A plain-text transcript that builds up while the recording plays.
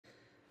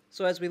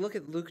So as we look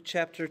at Luke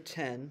chapter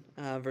 10,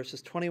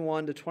 verses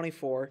 21 to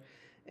 24,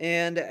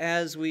 and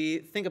as we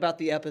think about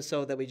the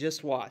episode that we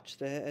just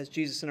watched, as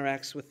Jesus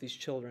interacts with these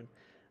children,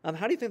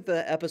 how do you think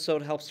the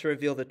episode helps to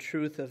reveal the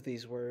truth of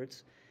these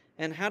words?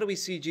 And how do we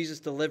see Jesus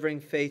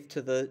delivering faith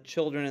to the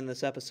children in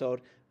this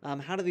episode?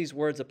 How do these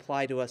words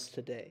apply to us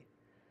today?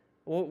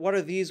 What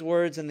are these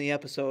words in the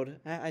episode,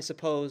 I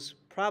suppose,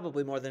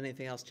 probably more than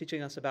anything else,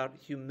 teaching us about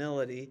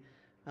humility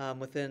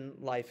within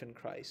life in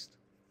Christ?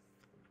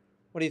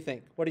 What do you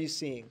think? What are you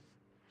seeing,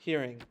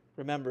 hearing,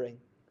 remembering?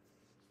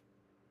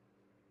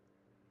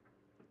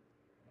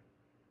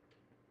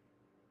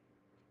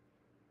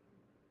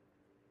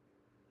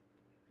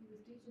 He was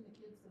teaching the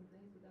kids some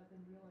things without them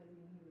realizing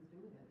he was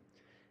doing it.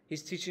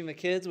 He's teaching the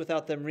kids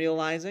without them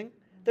realizing.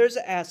 There's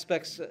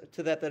aspects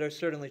to that are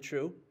certainly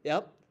true.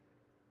 Yep.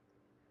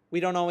 We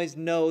don't always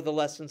know the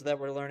lessons that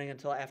we're learning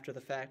until after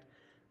the fact.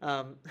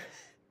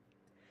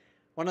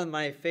 One of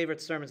my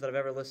favorite sermons that I've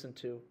ever listened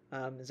to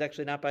is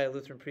actually not by a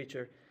Lutheran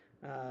preacher,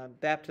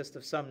 Baptist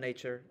of some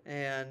nature,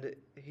 and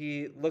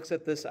he looks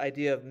at this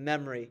idea of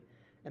memory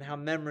and how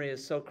memory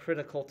is so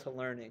critical to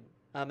learning,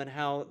 and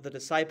how the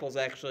disciples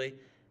actually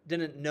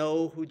didn't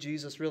know who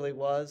Jesus really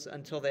was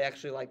until they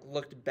actually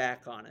looked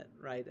back on it,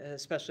 right?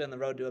 Especially on the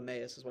road to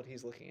Emmaus is what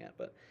he's looking at.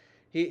 But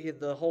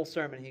the whole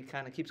sermon, he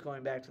kind of keeps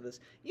going back to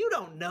this. You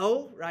don't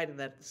know, right, in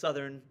that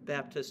Southern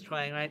Baptist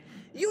twang, right?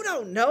 You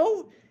don't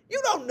know.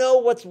 You don't know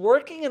what's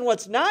working and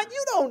what's not.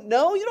 You don't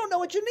know. You don't know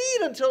what you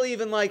need until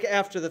even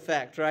after the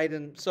fact, right?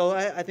 And so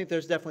I think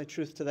there's definitely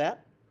truth to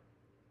that.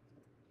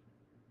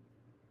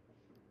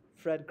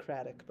 Fred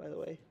Craddock, by the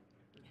way.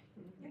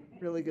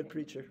 Really good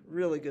preacher.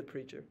 Really good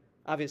preacher.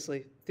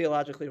 Obviously,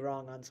 theologically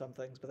wrong on some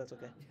things, but that's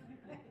okay.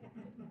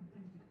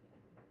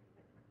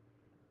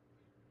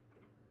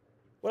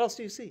 What else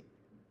do you see?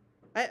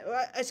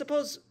 I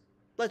suppose,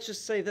 let's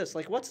just say this.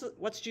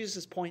 What's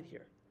Jesus' point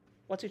here?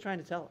 What's he trying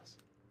to tell us?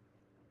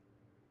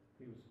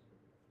 He was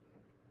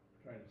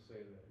trying to say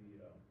that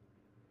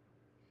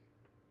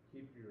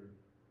keep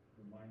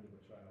the mind of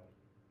a child,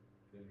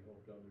 that he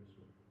hoped others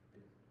would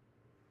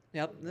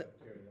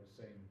carry that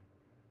same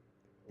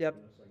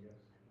openness, I guess.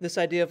 This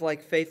idea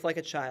of faith like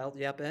a child,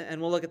 yep, and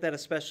we'll look at that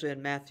especially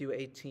in Matthew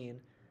 18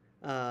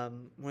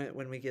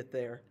 when we get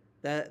there.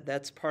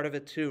 That's part of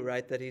it too,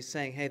 right? That he's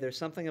saying, hey, there's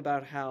something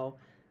about how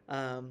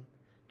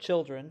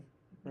children,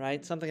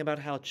 right? Something about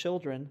how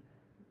children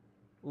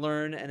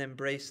learn and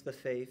embrace the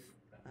faith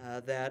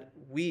that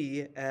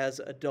we as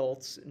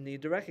adults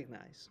need to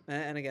recognize.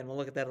 And again, we'll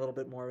look at that a little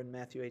bit more in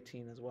Matthew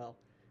 18 as well.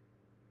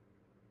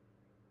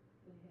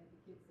 They had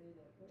the kids say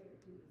that prayer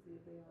too to see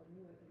if they all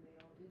knew it, and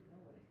they all did know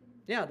it.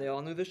 Yeah, they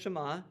all knew the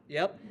Shema.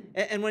 Yep.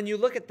 And when you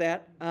look at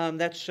that,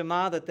 that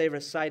Shema that they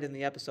recite in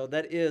the episode,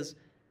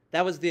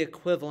 that was the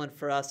equivalent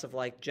for us of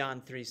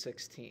John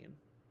 3:16,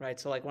 right?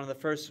 So one of the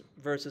first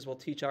verses we'll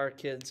teach our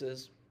kids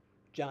is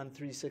John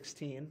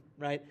 3:16,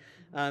 right?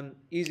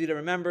 Easy to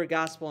remember,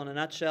 gospel in a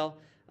nutshell.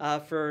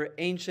 For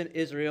ancient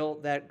Israel,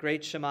 that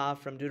great Shema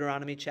from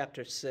Deuteronomy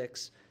chapter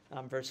 6,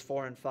 verse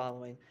 4 and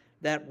following,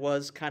 that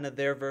was kind of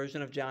their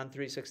version of John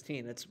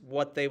 3:16. It's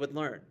what they would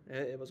learn.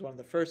 It was one of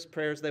the first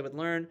prayers they would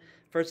learn,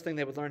 first thing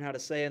they would learn how to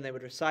say, and they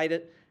would recite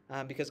it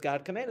because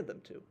God commanded them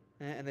to,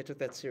 and they took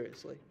that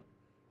seriously.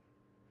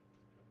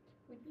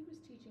 When he was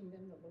teaching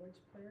them the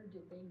Lord's Prayer,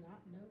 did they not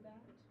know that?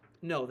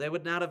 No, they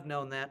would not have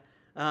known that.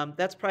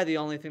 That's probably the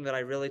only thing that I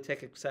really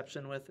take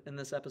exception with in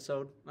this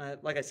episode.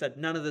 Like I said,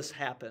 none of this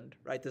happened,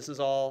 right? This is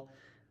all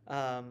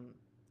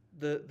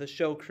the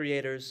show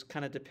creators'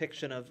 kind of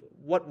depiction of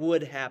what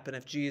would happen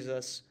if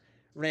Jesus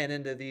ran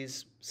into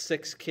these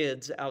 6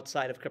 kids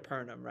outside of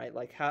Capernaum, right?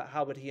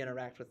 How would he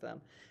interact with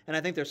them? And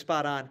I think they're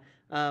spot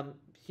on.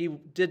 He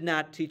did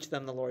not teach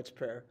them the Lord's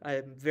Prayer. I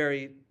am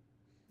very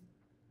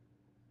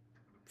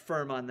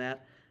firm on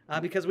that.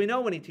 Because we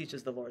know when he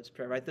teaches the Lord's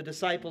Prayer, right? The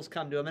disciples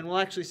come to him, and we'll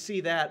actually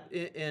see that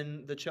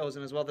in The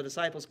Chosen as well. The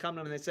disciples come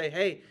to him and they say,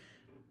 hey,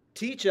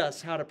 teach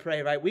us how to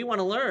pray, right? We want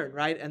to learn,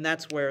 right? And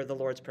that's where the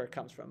Lord's Prayer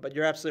comes from. But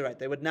you're absolutely right.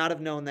 They would not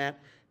have known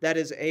that. That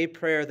is a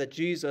prayer that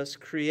Jesus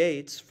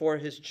creates for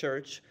his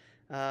church,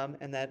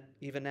 and that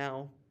even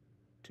now,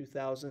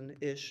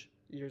 2,000-ish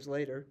years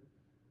later,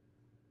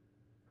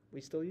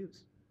 we still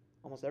use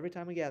almost every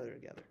time we gather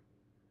together.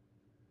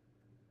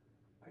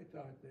 I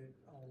thought that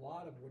a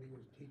lot of what he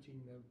was teaching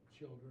the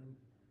children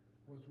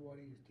was what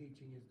he was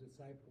teaching his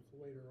disciples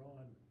later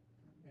on,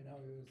 and how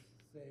he was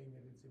saying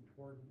that it's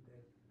important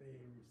that they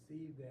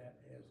receive that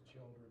as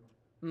children.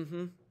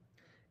 Mm-hmm.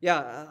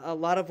 Yeah, a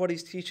lot of what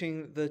he's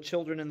teaching the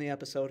children in the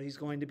episode, he's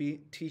going to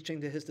be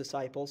teaching to his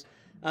disciples.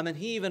 And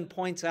he even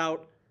points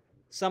out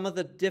some of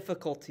the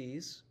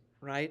difficulties,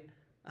 right,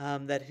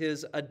 that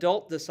his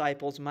adult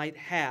disciples might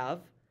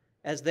have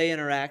as they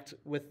interact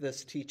with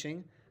this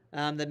teaching,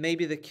 that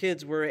maybe the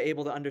kids were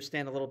able to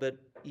understand a little bit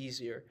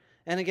easier.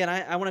 And again,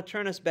 I want to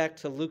turn us back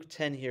to Luke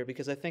 10 here,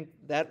 because I think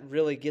that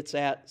really gets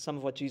at some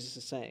of what Jesus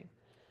is saying.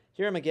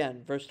 Hear him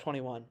again, verse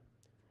 21.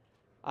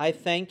 I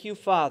thank you,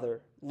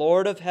 Father,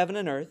 Lord of heaven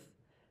and earth,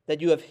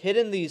 that you have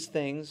hidden these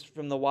things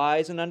from the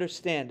wise and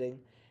understanding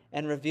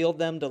and revealed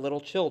them to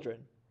little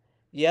children.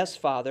 Yes,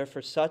 Father,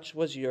 for such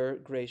was your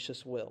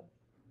gracious will.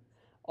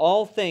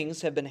 All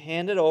things have been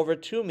handed over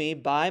to me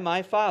by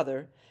my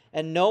Father,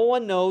 and no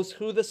one knows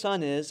who the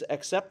Son is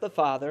except the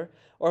Father,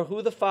 or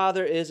who the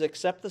Father is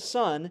except the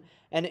Son,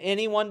 and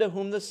anyone to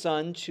whom the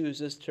Son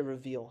chooses to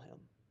reveal him.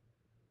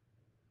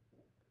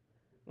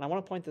 And I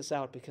want to point this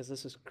out because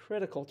this is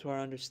critical to our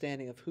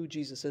understanding of who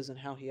Jesus is and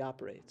how he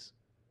operates.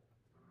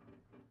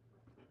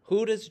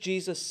 Who does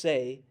Jesus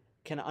say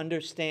can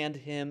understand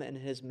him and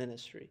his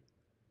ministry?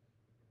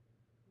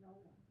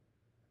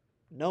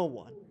 No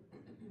one.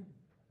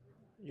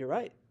 You're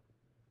right.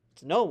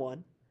 It's no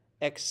one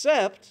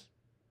except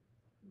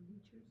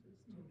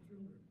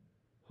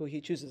who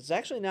he chooses. It's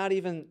actually not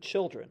even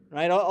children,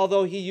 right?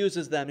 Although he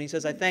uses them. He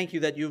says, I thank you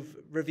that you've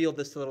revealed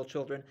this to little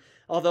children.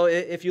 Although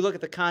if you look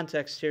at the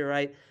context here,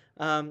 right,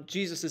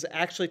 Jesus is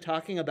actually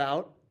talking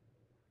about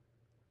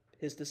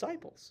his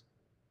disciples.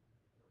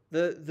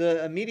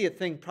 The immediate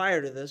thing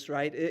prior to this,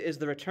 right, is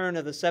the return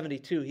of the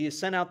 72. He has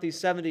sent out these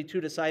 72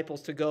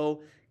 disciples to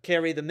go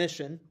carry the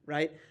mission,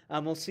 right?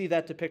 We'll see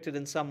that depicted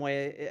in some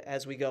way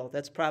as we go.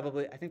 That's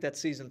probably, I think that's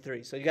season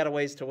 3. So you got a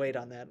ways to wait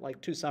on that,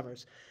 like 2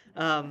 summers.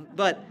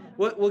 But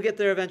we'll get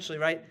there eventually,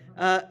 right?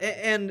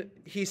 And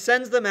he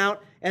sends them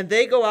out, and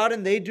they go out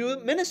and they do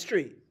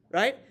ministry,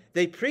 right?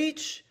 They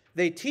preach,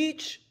 they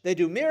teach, they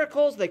do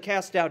miracles, they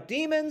cast out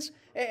demons,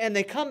 and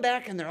they come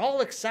back and they're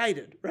all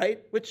excited, right?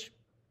 Which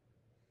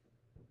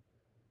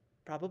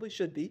probably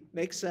should be,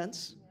 makes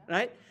sense,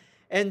 right?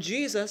 And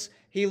Jesus,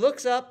 he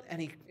looks up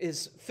and he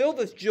is filled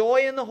with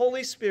joy in the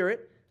Holy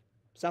Spirit.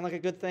 Sound like a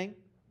good thing?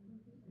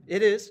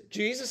 It is.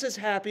 Jesus is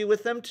happy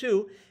with them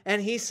too.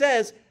 And he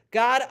says,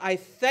 God, I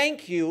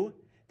thank you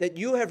that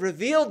you have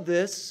revealed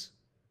this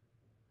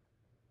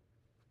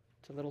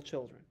to little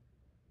children.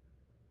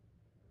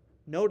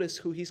 Notice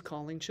who he's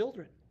calling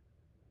children.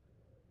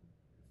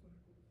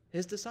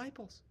 His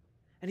disciples.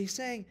 And he's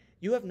saying,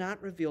 you have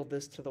not revealed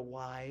this to the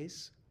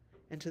wise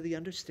and to the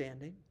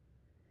understanding.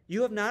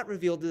 You have not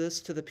revealed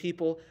this to the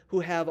people who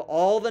have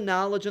all the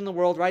knowledge in the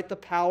world, right? The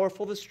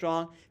powerful, the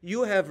strong.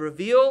 You have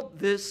revealed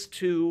this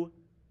to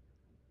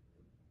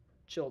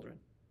children.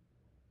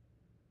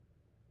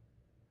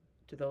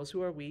 To those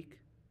who are weak.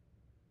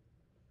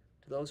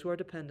 To those who are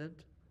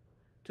dependent.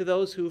 To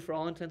those who, for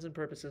all intents and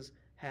purposes,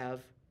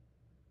 have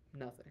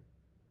nothing.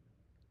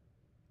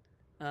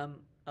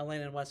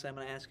 Elena and Wesley, I'm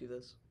going to ask you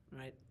this,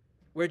 right?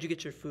 Where'd you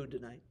get your food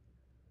tonight?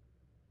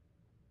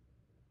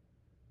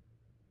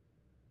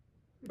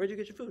 Where'd you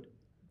get your food?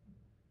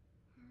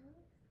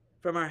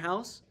 From our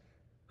house?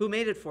 Who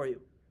made it for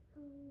you?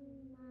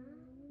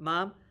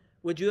 Mom,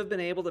 would you have been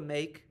able to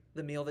make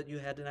the meal that you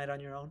had tonight on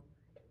your own?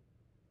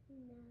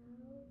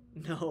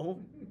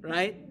 No,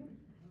 right?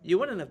 You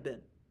wouldn't have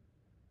been.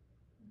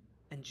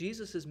 And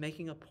Jesus is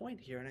making a point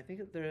here, and I think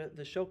that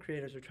the show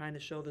creators are trying to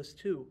show this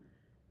too.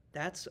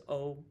 That's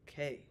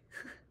okay.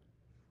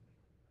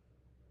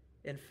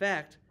 In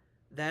fact,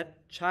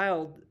 that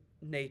child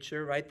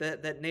nature, right,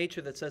 that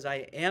nature that says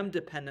I am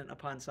dependent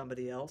upon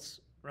somebody else,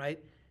 right,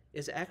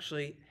 is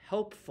actually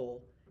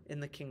helpful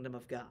in the kingdom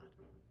of God.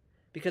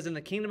 Because in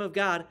the kingdom of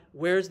God,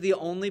 where's the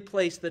only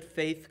place that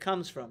faith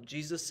comes from?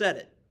 Jesus said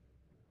it.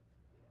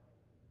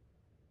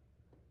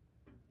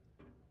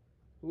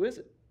 Who is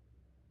it?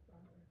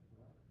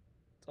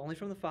 It's only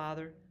from the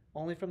Father,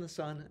 only from the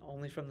Son,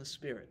 only from the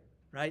Spirit,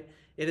 right?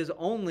 It is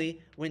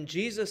only when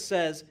Jesus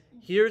says,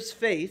 here's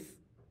faith,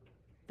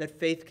 that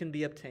faith can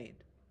be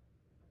obtained.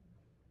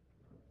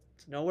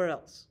 It's nowhere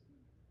else.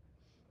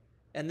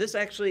 And this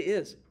actually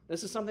is.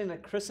 This is something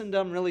that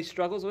Christendom really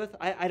struggles with.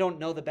 I don't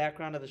know the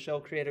background of the show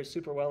creators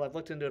super well. I've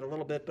looked into it a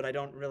little bit, but I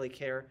don't really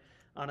care,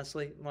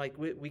 honestly. Like,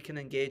 we can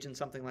engage in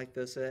something like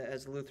this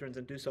as Lutherans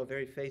and do so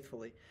very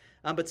faithfully.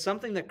 But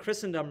something that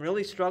Christendom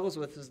really struggles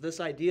with is this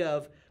idea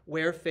of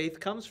where faith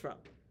comes from,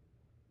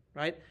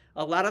 right?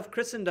 A lot of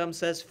Christendom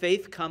says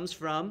faith comes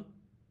from,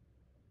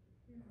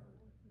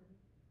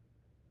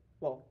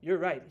 well, you're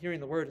right. Hearing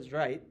the word is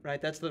right?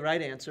 That's the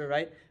right answer,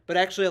 right? But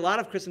actually, a lot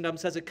of Christendom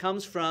says it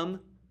comes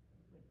from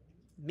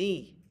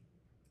me.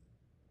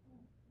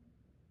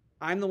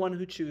 I'm the one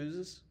who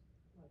chooses.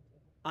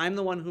 I'm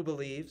the one who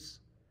believes.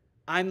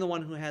 I'm the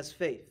one who has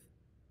faith.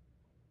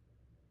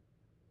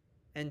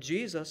 And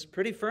Jesus,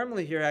 pretty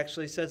firmly here,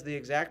 actually says the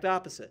exact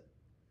opposite.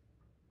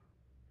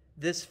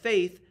 This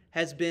faith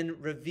has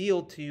been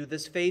revealed to you.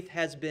 This faith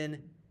has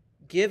been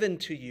given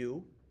to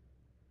you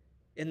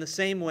in the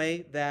same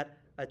way that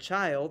a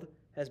child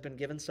has been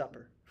given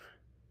supper.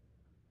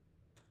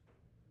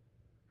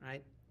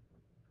 Right?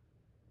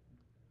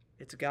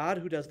 It's God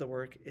who does the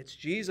work. It's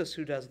Jesus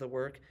who does the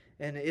work.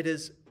 And it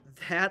is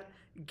that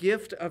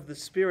gift of the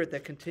Spirit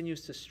that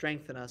continues to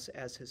strengthen us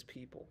as His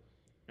people.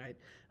 Right?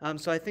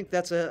 So I think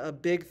that's a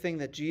big thing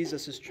that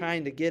Jesus is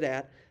trying to get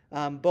at,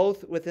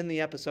 both within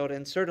the episode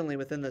and certainly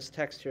within this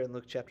text here in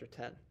Luke chapter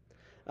 10.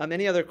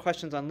 Any other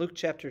questions on Luke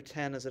chapter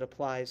 10 as it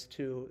applies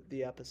to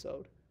the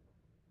episode?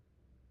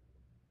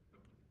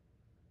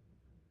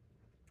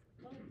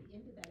 Well, at the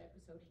end of that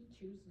episode, he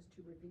chooses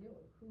to reveal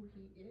who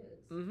he is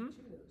Mm-hmm.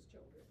 to those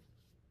children.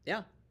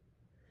 Yeah.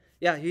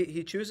 Yeah,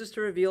 he chooses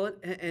to reveal it.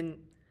 And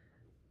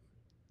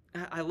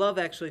I love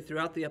actually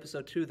throughout the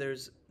episode too,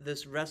 there's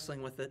this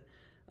wrestling with it.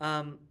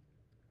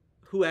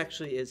 Who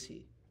actually is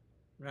he?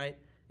 Right?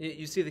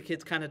 You see the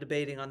kids kind of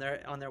debating on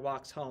their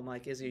walks home,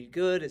 like, is he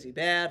good? Is he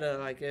bad?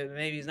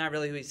 Maybe he's not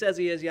really who he says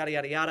he is, yada,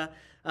 yada, yada.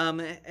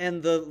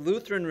 And the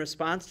Lutheran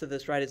response to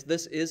this, right, is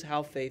this is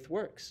how faith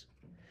works.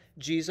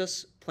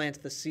 Jesus plants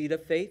the seed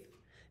of faith.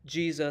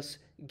 Jesus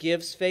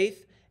gives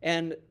faith.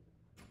 And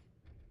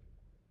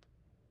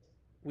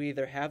we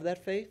either have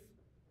that faith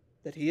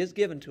that he has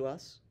given to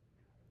us,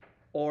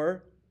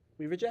 or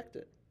we reject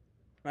it.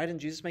 Right? And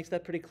Jesus makes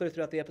that pretty clear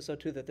throughout the episode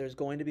too, that there's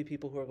going to be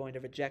people who are going to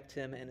reject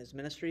him and his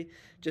ministry,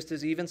 just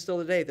as even still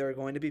today, there are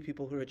going to be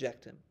people who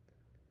reject him.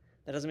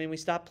 That doesn't mean we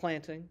stop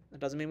planting. That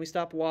doesn't mean we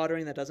stop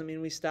watering. That doesn't mean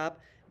we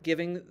stop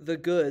giving the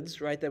goods,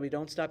 right? That we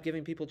don't stop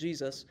giving people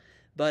Jesus.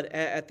 But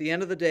at the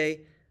end of the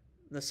day,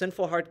 the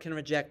sinful heart can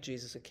reject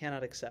Jesus. It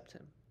cannot accept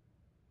him.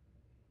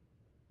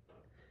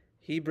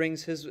 He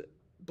brings his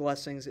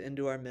blessings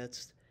into our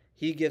midst.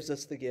 He gives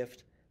us the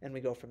gift, and we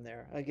go from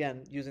there.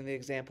 Again, using the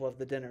example of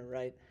the dinner,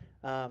 right?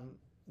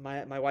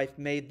 My wife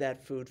made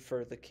that food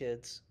for the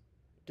kids.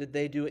 Did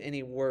they do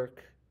any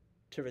work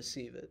to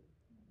receive it?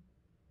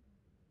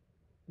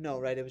 No,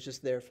 right? It was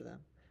just there for them.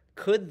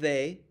 Could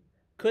they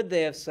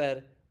have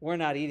said, we're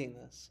not eating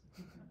this?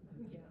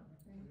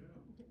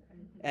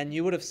 And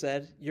you would have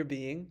said, you're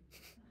being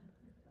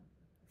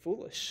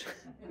foolish.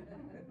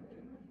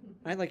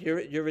 Right? Like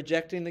you're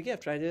rejecting the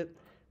gift, right?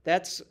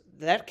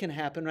 That can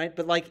happen, right?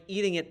 But like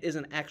eating it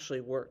isn't actually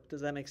work.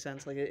 Does that make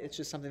sense? Like it's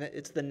just something that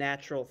it's the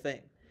natural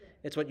thing.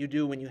 It's what you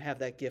do when you have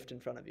that gift in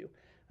front of you.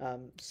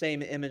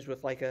 Same image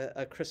with like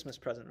a Christmas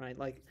present, right?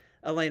 Like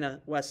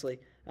Elena, Wesley,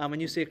 when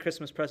you see a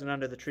Christmas present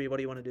under the tree, what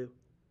do you want to do?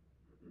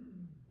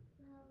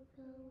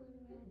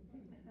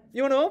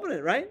 You want to open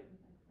it, right?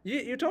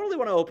 You totally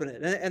want to open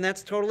it, and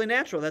that's totally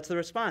natural. That's the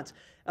response.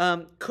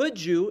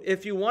 Could you,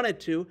 if you wanted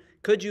to,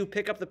 could you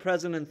pick up the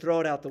present and throw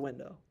it out the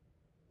window?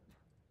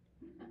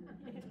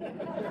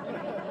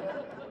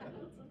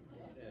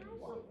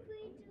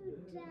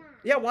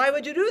 Yeah, why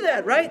would you do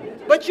that,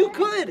 right? But you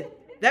could.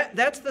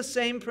 That's the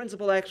same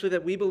principle, actually,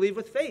 that we believe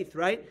with faith,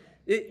 right?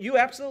 You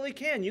absolutely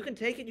can. You can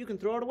take it, you can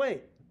throw it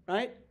away,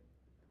 right?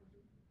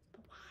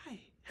 But why?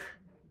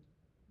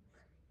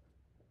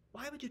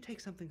 Why would you take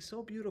something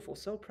so beautiful,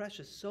 so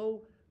precious,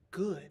 so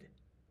good,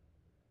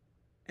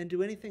 and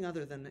do anything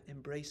other than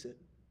embrace it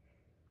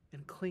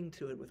and cling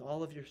to it with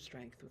all of your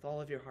strength, with all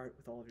of your heart,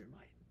 with all of your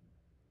might?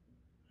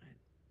 Right?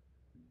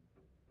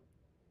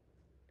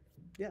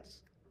 Yes?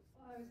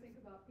 I always think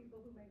about people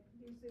who make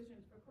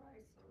decisions for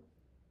Christ,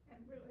 and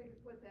really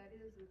what that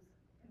is,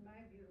 in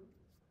my view,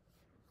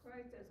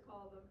 Christ has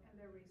called them,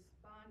 and they're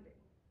responding.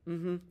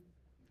 Mm-hmm.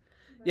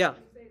 But Yeah.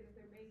 you say that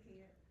they're making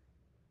it.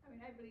 I mean,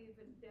 I believe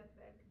in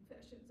deathbed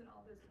confessions and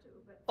all this too,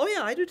 but. Oh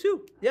yeah, I do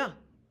too. Yeah,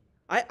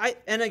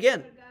 and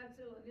again. But God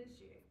still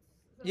initiates.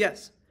 So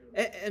Yes,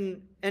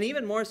 and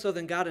even more so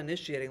than God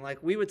initiating.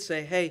 Like we would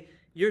say, hey,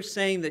 you're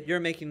saying that you're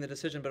making the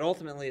decision, but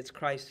ultimately it's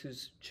Christ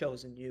who's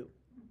chosen you,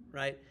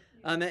 right?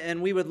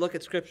 And we would look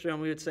at Scripture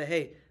and we would say,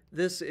 hey,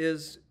 this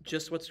is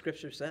just what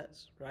Scripture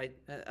says, right?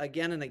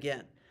 Again and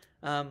again.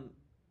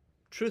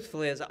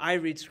 Truthfully, as I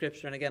read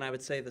Scripture, and again, I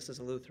would say this is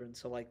a Lutheran,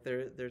 so like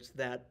there's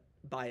that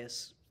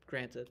bias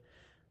granted.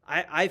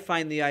 I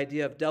find the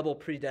idea of double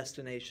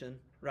predestination,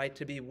 right,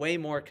 to be way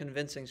more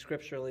convincing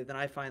scripturally than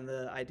I find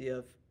the idea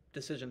of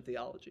decision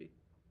theology,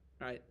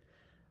 right?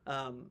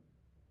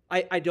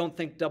 I don't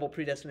think double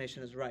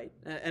predestination is right.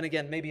 And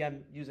again, maybe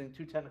I'm using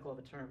too technical of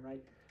a term,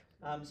 right?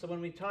 So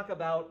when we talk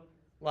about,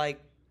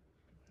 like,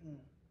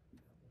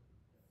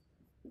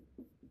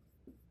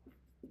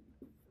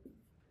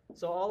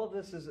 so all of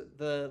this is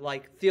the,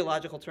 like,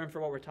 theological term for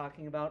what we're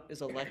talking about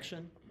is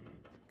election,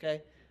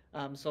 okay?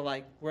 So,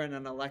 like, we're in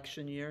an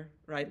election year,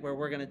 right, where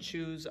we're going to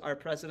choose our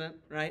president,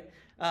 right?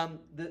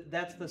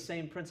 That's the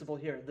same principle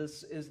here.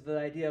 This is the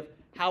idea of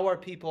how are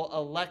people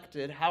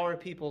elected, how are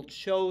people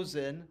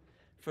chosen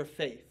for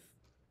faith,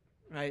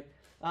 right?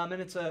 And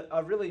it's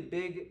a really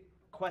big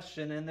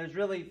question, and there's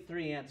really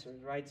three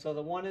answers, right? So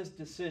the one is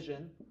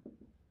decision,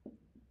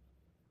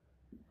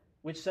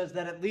 which says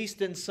that at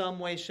least in some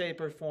way, shape,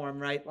 or form,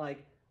 right,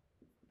 like,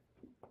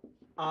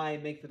 I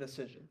make the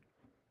decision.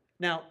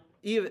 Now,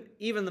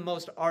 even the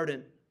most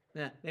ardent,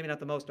 maybe not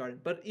the most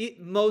ardent, but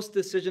most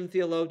decision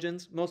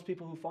theologians, most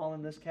people who fall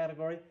in this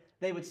category,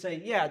 they would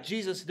say, yeah,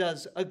 Jesus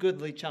does a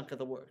goodly chunk of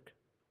the work,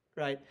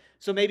 right?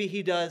 So maybe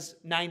he does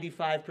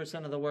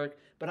 95% of the work,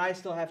 but I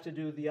still have to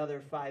do the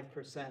other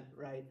 5%,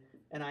 right?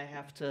 And I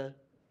have to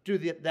do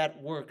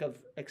that work of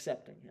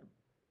accepting him,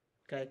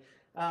 okay?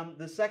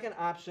 The second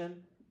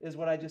option is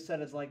what I just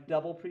said is like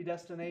double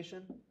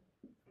predestination.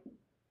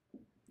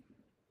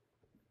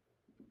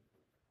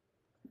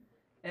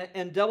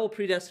 And double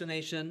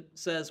predestination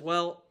says,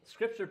 well,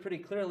 Scripture pretty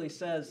clearly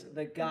says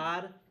that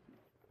God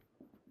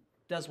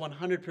does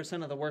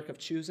 100% of the work of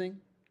choosing,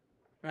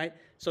 right?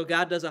 So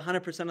God does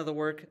 100% of the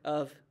work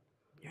of,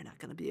 you're not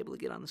going to be able to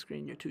get on the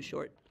screen, you're too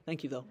short.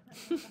 Thank you, though.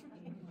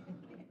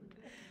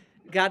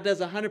 God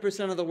does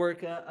 100% of the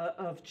work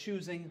of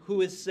choosing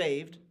who is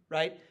saved,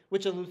 right?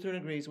 Which a Lutheran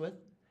agrees with.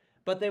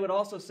 But they would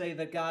also say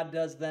that God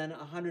does then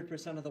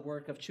 100% of the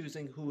work of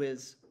choosing who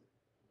is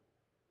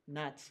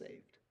not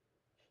saved.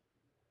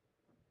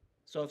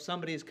 So if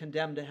somebody is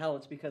condemned to hell,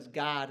 it's because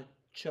God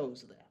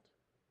chose that.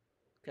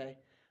 Okay?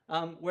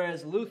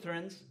 Whereas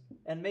Lutherans,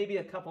 and maybe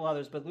a couple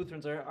others, but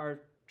Lutherans are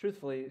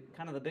truthfully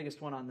kind of the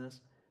biggest one on this.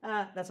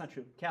 That's not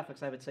true.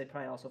 Catholics, I would say,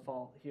 probably also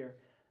fall here.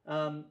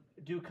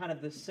 Do kind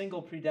of this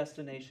single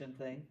predestination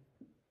thing,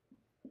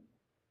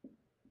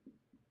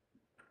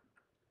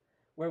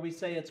 where we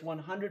say it's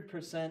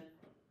 100%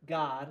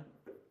 God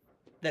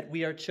that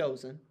we are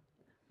chosen,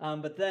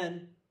 but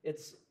then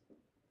it's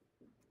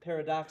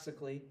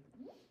paradoxically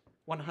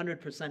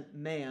 100%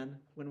 man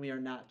when we are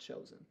not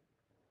chosen.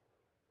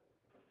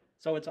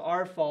 So it's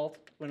our fault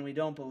when we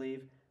don't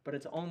believe, but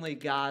it's only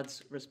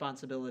God's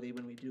responsibility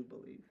when we do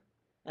believe.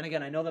 And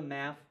again, I know the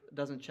math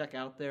doesn't check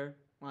out there.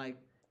 Like,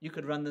 you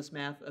could run this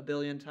math a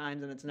billion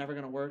times and it's never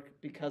going to work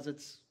because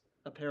it's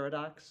a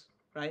paradox,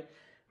 right?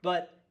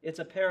 But it's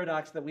a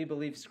paradox that we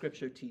believe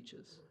Scripture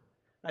teaches.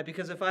 Right?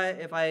 Because if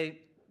I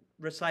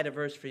recite a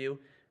verse for you,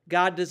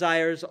 God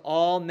desires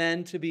all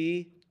men to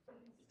be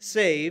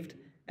saved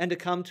and to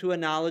come to a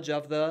knowledge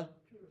of the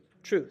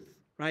truth,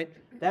 right?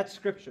 That's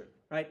Scripture,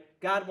 right?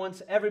 God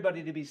wants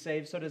everybody to be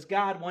saved, so does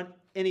God want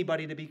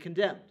anybody to be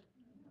condemned?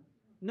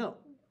 No.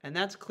 And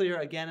that's clear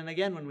again and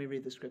again when we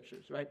read the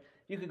Scriptures, right?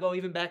 You could go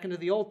even back into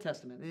the Old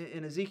Testament.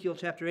 In Ezekiel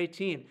chapter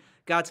 18,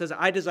 God says,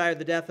 I desire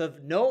the death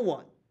of no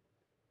one.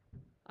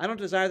 I don't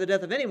desire the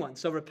death of anyone,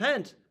 so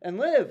repent and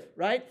live,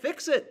 right?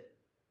 Fix it,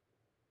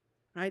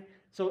 right?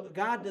 So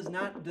God does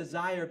not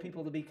desire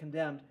people to be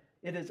condemned.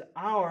 It is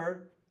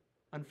our,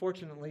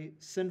 unfortunately,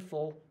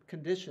 sinful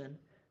condition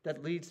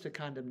that leads to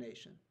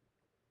condemnation.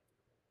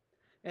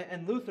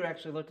 And Luther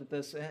actually looked at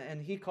this,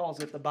 and he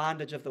calls it the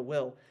bondage of the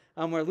will,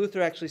 where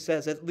Luther actually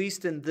says, at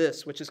least in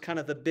this, which is kind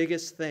of the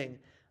biggest thing,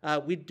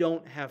 we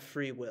don't have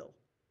free will.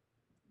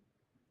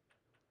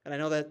 And I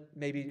know that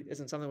maybe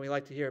isn't something we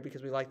like to hear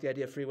because we like the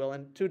idea of free will,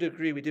 and to a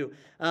degree we do.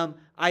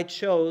 I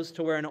chose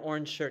to wear an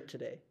orange shirt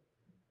today,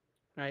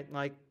 right?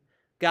 Like,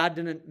 God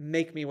didn't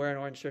make me wear an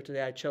orange shirt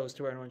today. I chose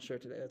to wear an orange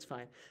shirt today. That's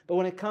fine. But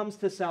when it comes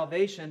to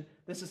salvation,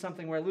 this is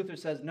something where Luther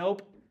says,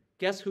 nope,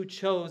 guess who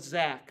chose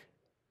Zach?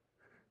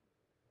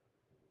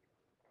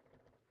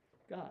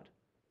 God.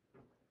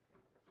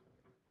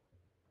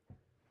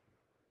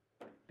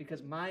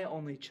 Because my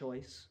only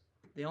choice,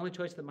 the only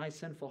choice that my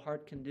sinful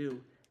heart can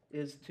do,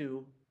 is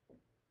to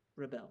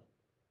rebel.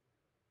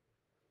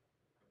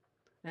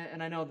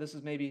 And I know this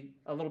is maybe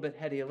a little bit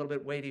heady, a little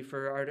bit weighty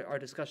for our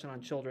discussion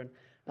on children.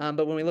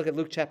 But when we look at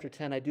Luke chapter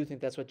 10, I do think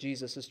that's what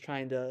Jesus is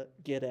trying to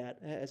get at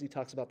as he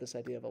talks about this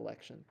idea of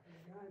election.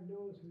 God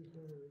knows who's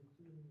going to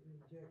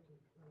reject it,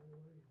 by the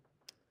way.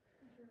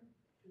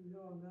 He's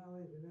all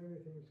knowledge and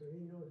everything, so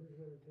he knows who's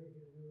going to take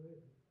it and who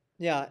isn't.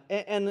 Yeah,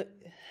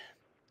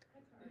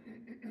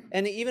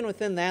 and even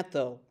within that,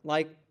 though,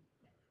 like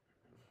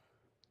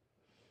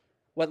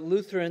what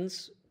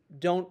Lutherans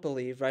don't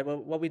believe, right?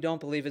 What we don't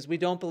believe is we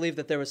don't believe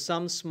that there was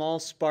some small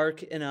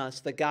spark in us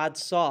that God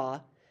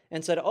saw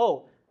and said,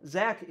 oh,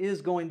 Zach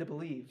is going to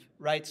believe,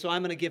 right? So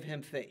I'm going to give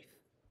him faith.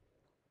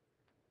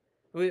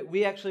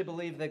 We actually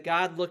believe that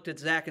God looked at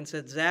Zach and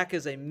said, Zach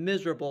is a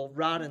miserable,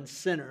 rotten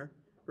sinner,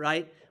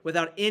 right?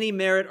 Without any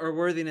merit or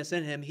worthiness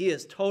in him. He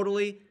is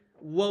totally,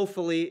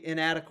 woefully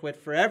inadequate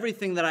for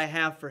everything that I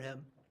have for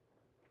him.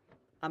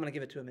 I'm going to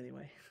give it to him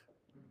anyway.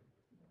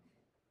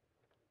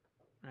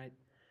 Right?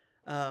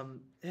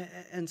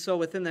 And so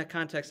within that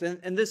context,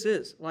 and this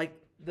is, like,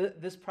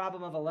 this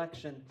problem of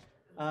election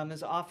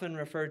is often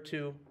referred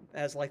to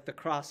as like the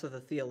cross of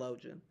the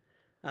theologian,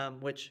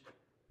 which,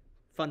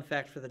 fun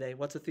fact for the day,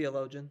 what's a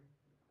theologian?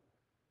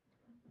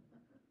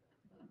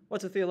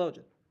 What's a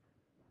theologian?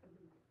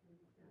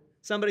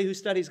 Somebody who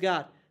studies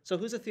God. So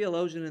who's a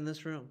theologian in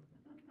this room?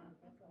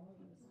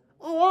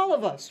 Oh, all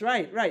of us,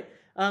 right.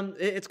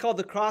 It's called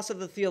the cross of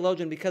the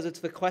theologian because it's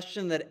the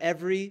question that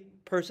every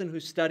person who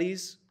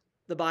studies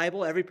the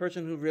Bible, every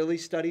person who really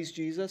studies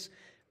Jesus,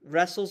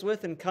 wrestles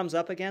with and comes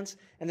up against,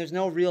 and there's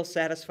no real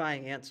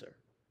satisfying answer.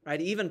 Right?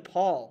 Even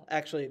Paul,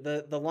 actually,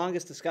 the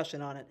longest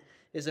discussion on it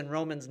is in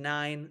Romans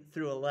 9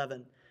 through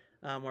 11,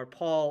 where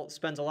Paul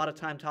spends a lot of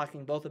time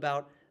talking both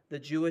about the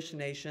Jewish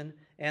nation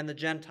and the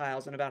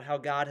Gentiles and about how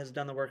God has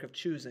done the work of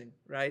choosing,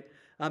 right?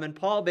 And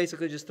Paul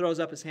basically just throws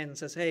up his hand and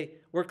says, hey,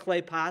 we're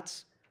clay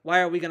pots. Why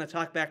are we going to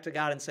talk back to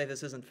God and say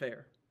this isn't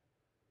fair?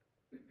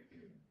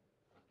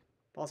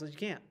 Paul says you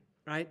can't,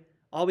 right?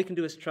 All we can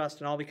do is trust,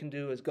 and all we can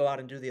do is go out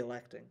and do the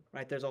electing,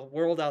 right? There's a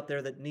world out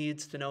there that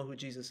needs to know who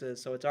Jesus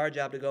is, so it's our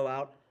job to go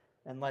out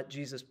and let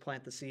Jesus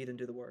plant the seed and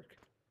do the work,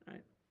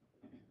 right?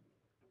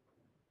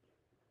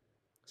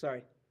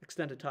 Sorry,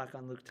 extended talk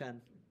on Luke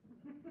 10.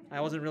 I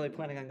wasn't really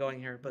planning on going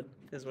here, but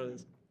it is what it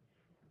is.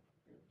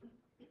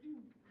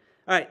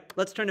 All right,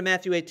 let's turn to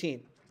Matthew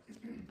 18.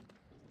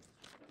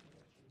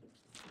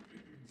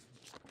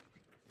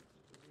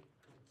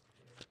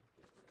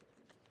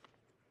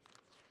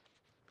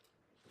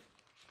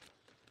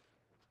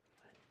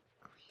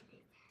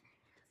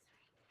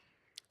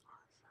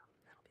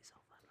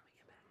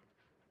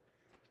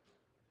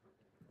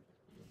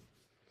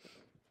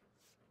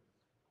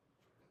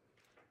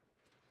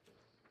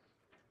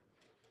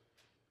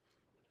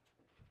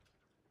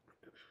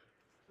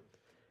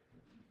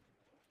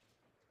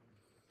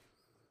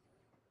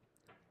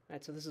 All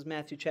right, so this is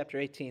Matthew chapter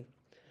 18,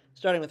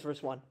 starting with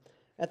verse 1.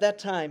 At that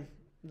time,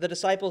 the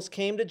disciples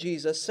came to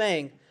Jesus,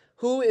 saying,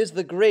 "Who is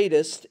the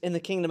greatest in the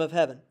kingdom of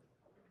heaven?"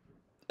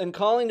 And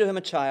calling to him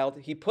a child,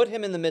 he put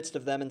him in the midst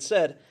of them and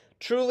said,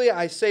 "Truly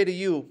I say to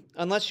you,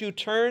 unless you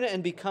turn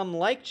and become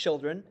like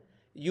children,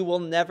 you will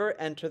never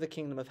enter the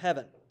kingdom of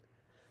heaven.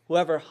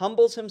 Whoever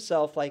humbles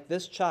himself like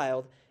this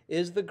child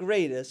is the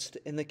greatest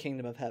in the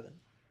kingdom of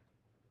heaven."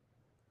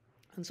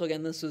 And so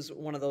again, this is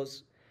one of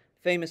those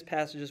famous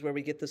passages where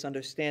we get this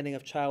understanding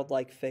of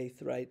childlike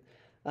faith, right?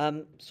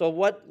 So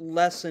what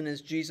lesson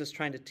is Jesus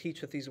trying to teach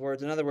with these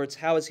words? In other words,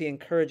 how is he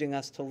encouraging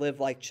us to live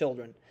like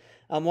children?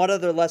 What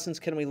other lessons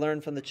can we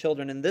learn from the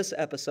children in this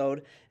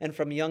episode and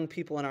from young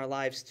people in our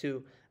lives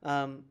too?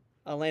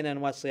 Elena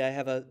and Wesley, I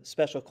have a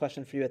special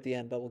question for you at the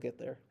end, but we'll get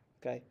there,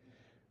 okay?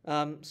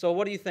 So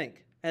what do you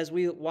think? As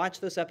we watch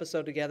this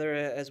episode together,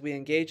 as we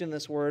engage in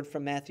this word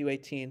from Matthew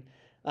 18,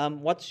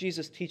 what's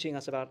Jesus teaching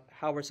us about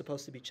how we're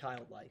supposed to be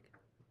childlike?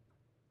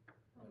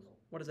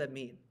 What does that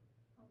mean?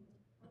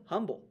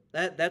 Humble.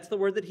 That's the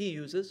word that he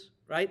uses,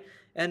 right?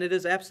 And it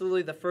is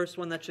absolutely the first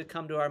one that should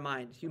come to our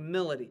mind.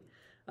 Humility.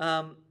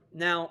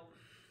 Now,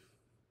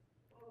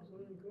 Also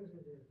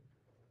inquisitive.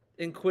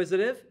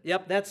 inquisitive.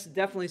 Yep, that's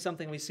definitely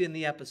something we see in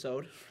the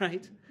episode,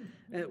 right?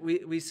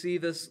 We see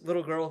this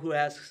little girl who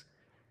asks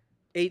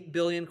 8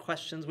 billion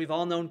questions. We've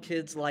all known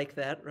kids like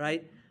that,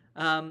 right?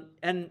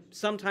 And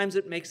sometimes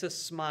it makes us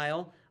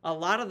smile. A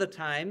lot of the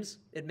times,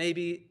 it may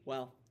be,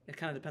 well, it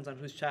kind of depends on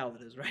whose child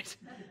it is, right?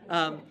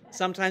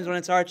 Sometimes when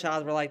it's our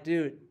child, we're like,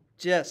 dude,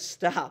 just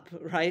stop,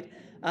 right?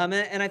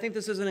 And I think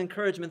this is an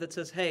encouragement that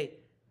says, hey,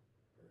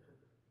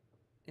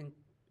 an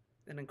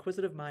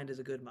inquisitive mind is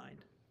a good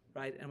mind,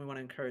 right? And we want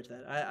to encourage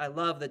that. I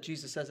love that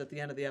Jesus says at the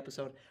end of the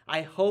episode,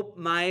 I hope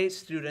my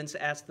students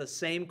ask the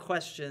same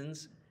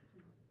questions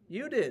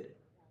you did,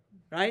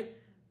 right?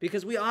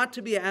 Because we ought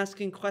to be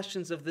asking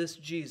questions of this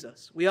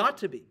Jesus. We ought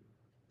to be.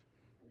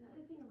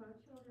 Another thing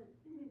about children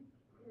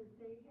is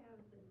they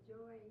have the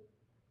joy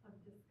of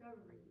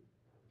discovery.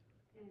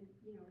 And,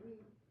 we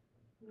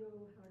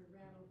know how to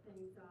rattle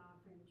things off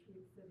and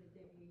treats of the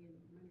day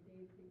and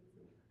mundane things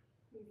and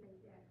things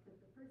like that. But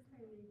the first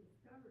time they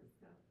discover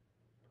stuff,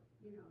 it's,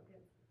 wow,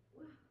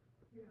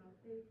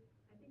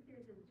 I think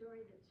there's a joy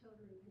that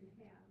children can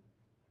have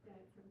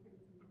that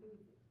sometimes we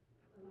lose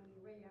along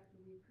the way after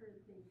we've heard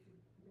things.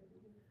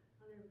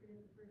 I'll never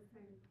forget the first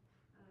time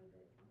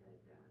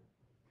that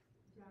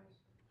Josh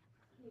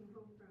came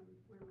home from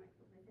one of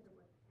my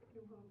head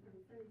came home from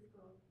Sunday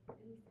school, and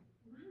he said,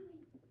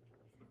 "Mommy,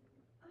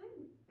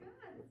 I'm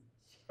God's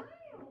child."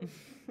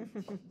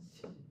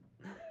 Child,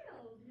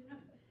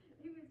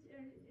 He was.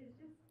 It's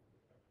just.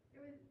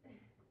 It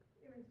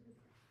was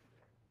just.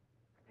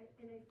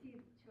 And I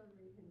see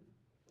children can.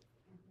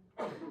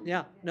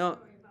 Yeah, no.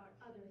 Story about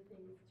other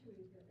things too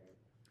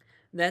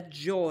That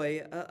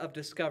joy of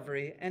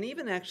discovery, and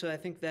even actually I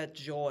think that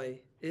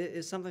joy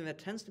is something that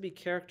tends to be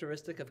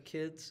characteristic of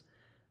kids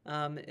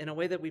in a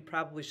way that we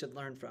probably should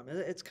learn from.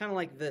 It's kind of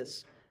like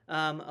this.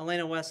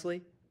 Elena,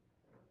 Wesley,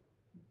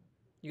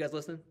 you guys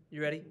listen?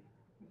 You ready?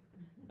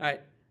 All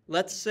right,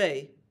 let's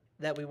say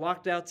that we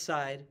walked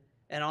outside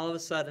and all of a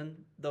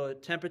sudden the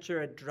temperature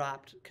had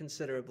dropped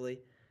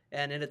considerably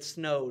and it had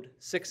snowed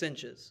 6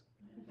 inches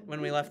when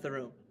we left the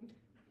room.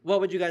 What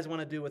would you guys want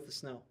to do with the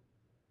snow?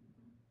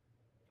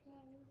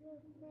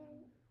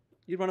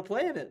 You'd want to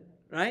play in it,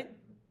 right?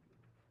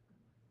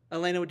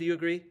 Elena, do you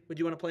agree? Would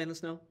you want to play in the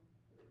snow?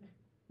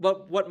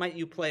 What might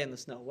you play in the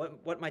snow?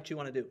 What might you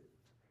want to do?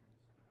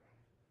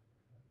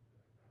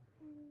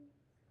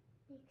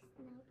 Make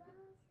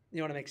snowballs.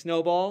 You want to make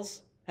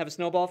snowballs? Have a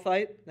snowball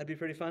fight? That'd be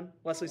pretty fun.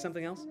 Wesley,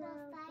 something else? Snowball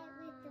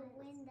with the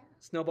window.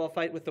 Snowball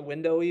fight with the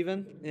window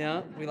even?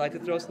 Yeah, we like to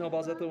throw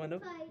snowballs at the window.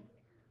 Fight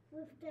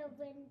with the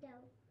window.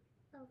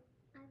 Oh,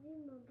 I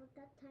remember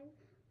that time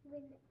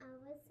when I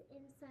was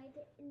inside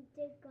and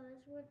the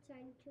girls were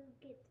trying to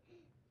get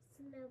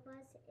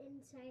snowballs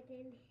inside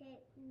and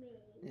hit me.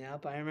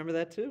 Yep, I remember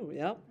that too.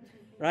 Yep,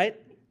 right?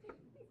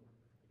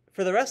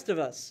 For the rest of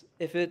us,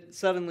 if it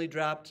suddenly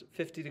dropped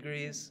 50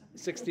 degrees,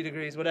 60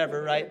 degrees,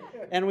 whatever, right?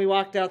 And we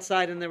walked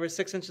outside and there were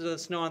 6 inches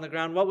of snow on the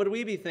ground, what would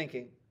we be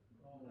thinking?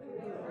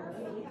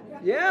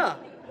 Yeah,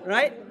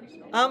 right?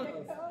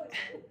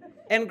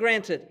 And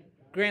granted,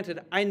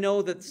 I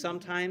know that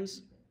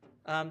sometimes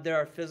there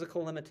are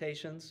physical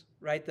limitations,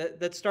 right,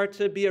 that start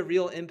to be a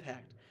real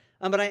impact.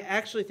 But I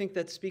actually think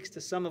that speaks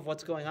to some of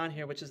what's going on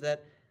here, which is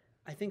that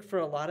I think for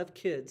a lot of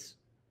kids,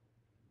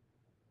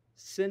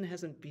 sin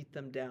hasn't beat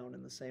them down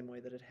in the same way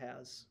that it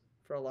has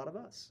for a lot of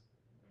us.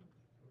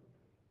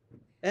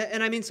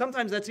 And I mean,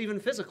 sometimes that's even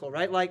physical,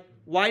 right? Like,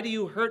 why do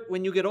you hurt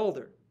when you get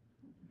older?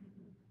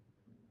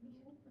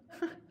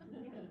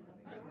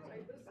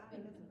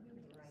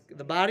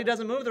 The body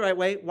doesn't move the right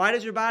way. Why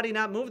does your body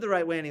not move the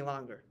right way any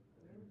longer?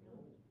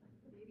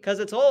 Because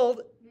it's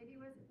old. Maybe it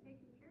wasn't taken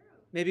care of.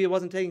 Maybe it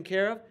wasn't taken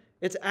care of.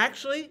 It's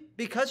actually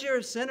because you're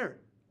a sinner.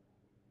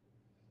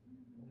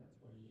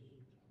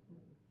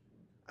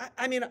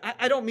 I mean,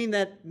 I don't mean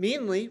that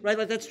meanly, right?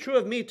 Like that's true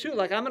of me too.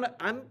 Like I'm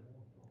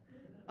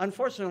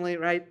unfortunately,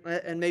 right,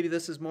 and maybe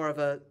this is more of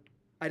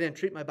I didn't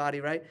treat my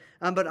body right,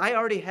 but I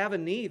already have a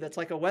knee that's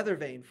like a weather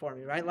vane for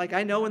me, right? Like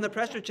I know when the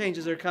pressure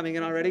changes are coming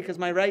in already because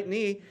my right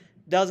knee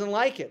doesn't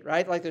like it,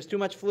 right? Like there's too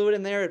much fluid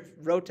in there. It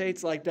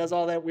rotates, like does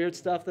all that weird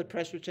stuff that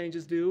pressure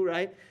changes do,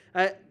 right?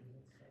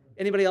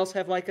 Anybody else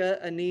have like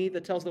a knee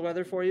that tells the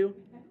weather for you?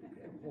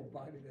 Whole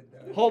body that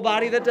does. Whole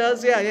body that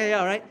does?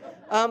 Yeah, right?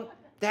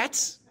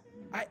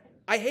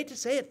 I hate to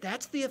say it,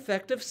 that's the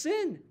effect of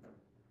sin,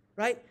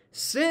 right?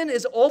 Sin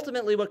is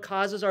ultimately what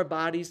causes our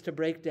bodies to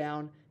break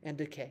down and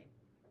decay.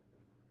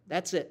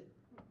 That's it.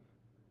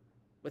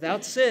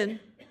 Without sin,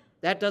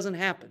 that doesn't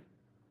happen.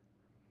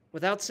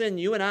 Without sin,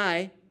 you and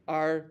I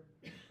are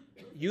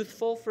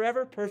youthful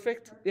forever,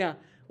 perfect, yeah,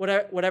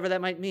 whatever that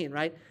might mean,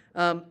 right?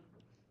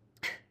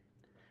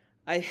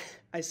 I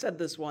said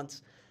this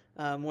once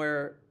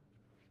where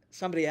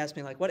somebody asked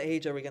me, like, what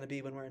age are we going to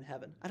be when we're in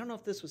heaven? I don't know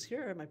if this was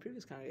here or in my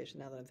previous congregation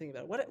now that I'm thinking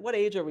about it. What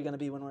age are we going to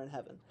be when we're in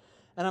heaven?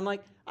 And I'm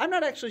like, I'm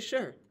not actually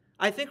sure.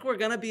 I think we're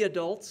going to be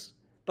adults,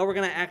 but we're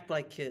going to act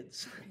like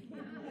kids.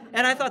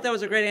 And I thought that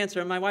was a great answer.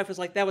 And my wife was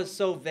like, that was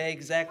so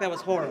vague, Zach. That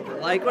was horrible.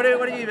 Like, what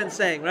are you even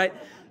saying, right?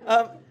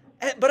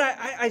 But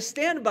I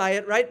stand by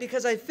it, right?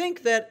 Because I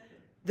think that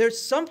there's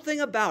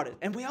something about it.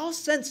 And we all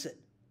sense it.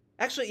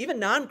 Actually, even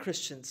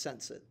non-Christians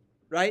sense it,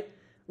 right?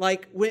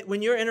 Like,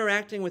 when you're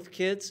interacting with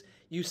kids,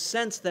 you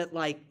sense that,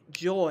 like,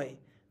 joy,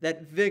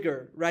 that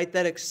vigor, right?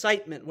 That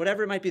excitement,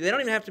 whatever it might be. They don't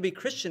even have to be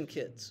Christian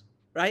kids,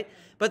 right?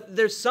 But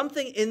there's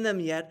something in them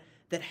yet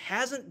that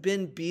hasn't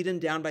been beaten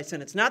down by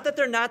sin. It's not that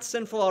they're not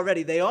sinful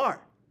already. They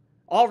are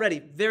already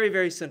very,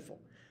 very sinful.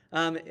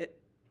 I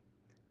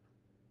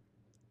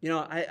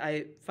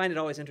find it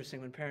always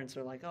interesting when parents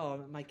are like,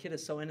 oh, my kid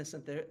is so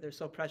innocent. They're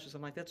so precious.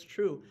 I'm like, that's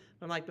true.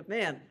 I'm like, but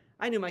man,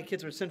 I knew my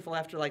kids were sinful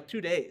after like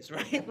 2 days,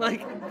 right?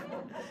 Like,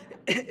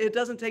 it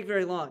doesn't take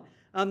very long.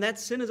 That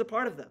sin is a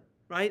part of them,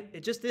 right?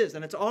 It just is.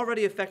 And it's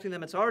already affecting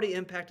them. It's already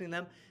impacting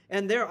them.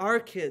 And there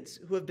are kids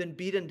who have been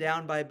beaten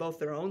down by both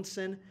their own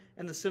sin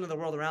and the sin of the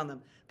world around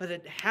them. But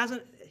it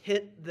hasn't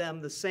hit them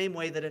the same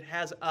way that it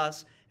has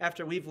us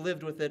after we've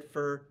lived with it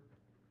for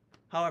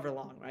however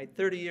long, right?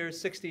 30 years,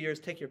 60 years,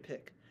 take your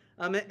pick.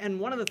 And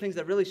one of the things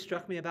that really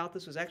struck me about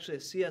this was actually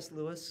a C.S.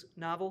 Lewis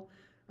novel.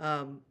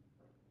 I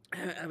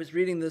was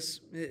reading this.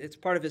 It's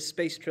part of his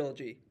space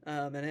trilogy,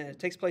 and it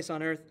takes place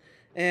on Earth.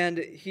 And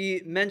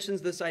he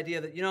mentions this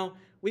idea that,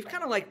 we've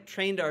kind of like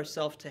trained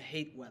ourselves to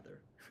hate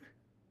weather.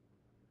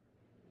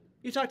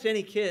 You talk to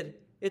any kid,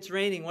 it's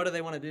raining, what do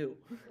they want to do?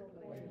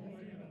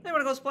 They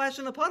want to go splash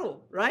in the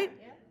puddle, right?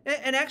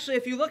 And actually,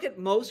 if you look at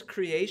most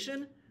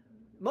creation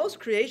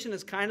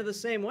is kind of the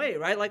same way,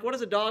 right? Like, what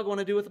does a dog want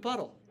to do with a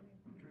puddle?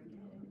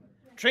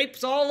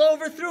 Traipse all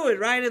over through it,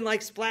 right? And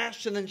like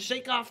splash and then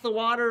shake off the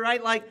water,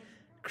 right? Like,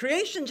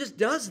 creation just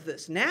does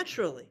this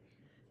naturally.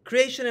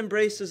 Creation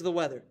embraces the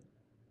weather.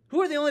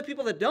 Who are the only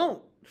people that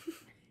don't?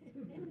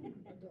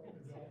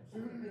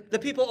 The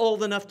people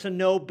old enough to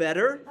know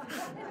better.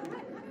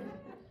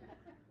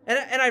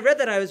 And I read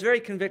that, I was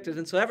very convicted.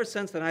 And so ever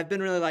since then, I've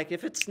been really like,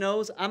 if it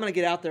snows, I'm going to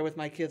get out there with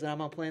my kids and I'm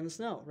going to play in the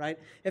snow, right?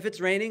 If it's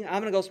raining,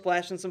 I'm going to go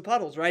splash in some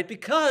puddles, right?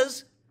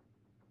 Because,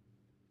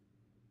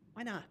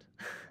 why not?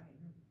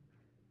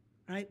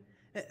 Right?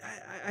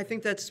 I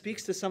think that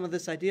speaks to some of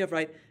this idea of,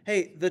 right,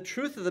 hey, the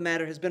truth of the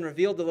matter has been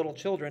revealed to little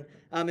children.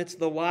 It's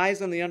the wise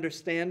and the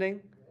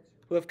understanding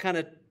who have kind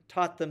of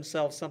taught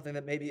themselves something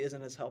that maybe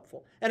isn't as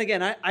helpful. And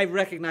again, I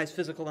recognize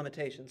physical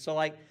limitations. So,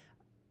 like,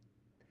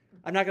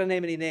 I'm not going to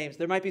name any names.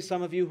 There might be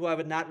some of you who I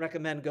would not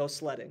recommend go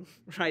sledding,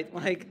 right?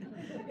 Like,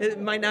 it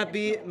might not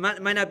be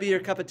your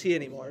cup of tea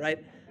anymore,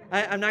 right?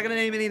 I'm not going to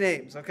name any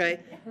names, okay?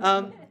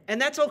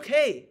 And that's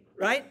okay,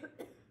 right?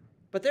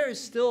 But there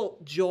is still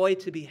joy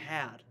to be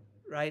had,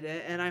 right?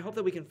 And I hope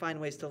that we can find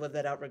ways to live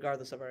that out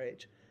regardless of our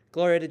age.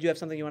 Gloria, did you have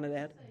something you wanted to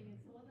add?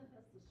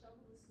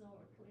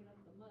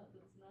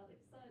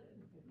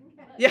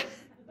 Yeah.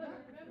 But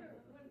remember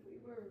when we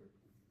were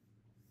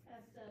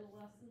past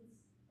adolescence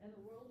and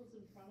the world was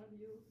in front of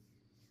you?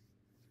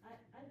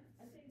 I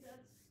think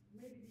that's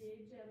maybe the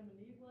age Adam and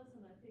Eve was,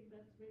 and I think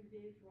that's maybe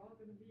the age we're all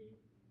going to be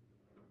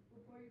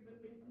before you've been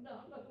beaten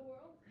down by the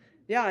world.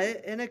 Yeah,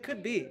 and it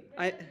could be.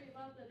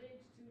 About that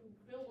age to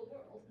build the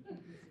world.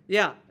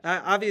 Yeah,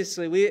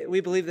 obviously we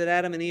believe that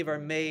Adam and Eve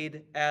are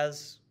made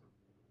as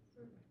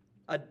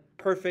a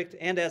perfect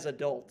and as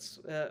adults,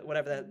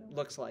 whatever that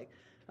looks like.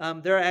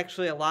 There are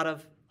actually a lot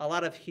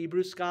of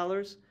Hebrew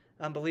scholars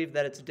believe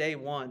that it's day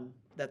one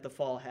that the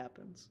fall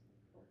happens,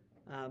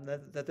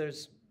 that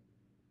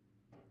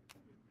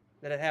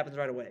it happens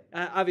right away.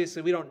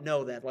 Obviously, we don't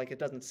know that, like it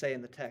doesn't say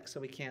in the text, so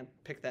we can't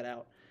pick that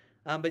out.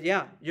 But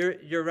yeah,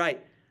 you're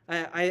right.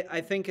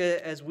 I think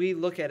as we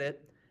look at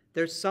it,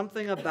 there's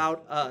something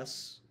about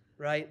us,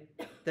 right,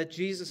 that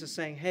Jesus is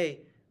saying, hey,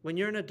 when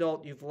you're an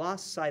adult, you've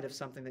lost sight of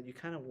something that you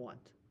kind of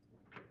want.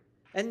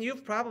 And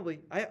you've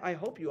probably, I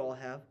hope you all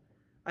have.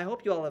 I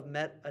hope you all have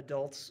met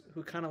adults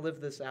who kind of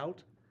live this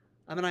out.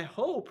 I mean, I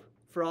hope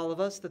for all of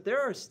us that there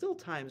are still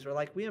times where,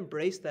 like, we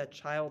embrace that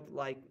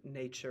childlike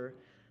nature,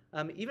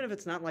 even if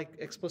it's not, like,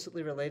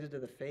 explicitly related to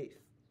the faith.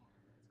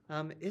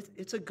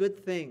 It's a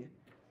good thing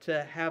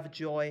to have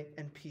joy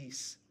and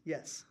peace.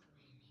 Yes.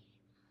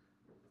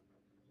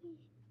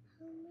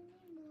 How many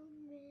more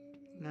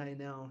minutes?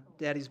 I know.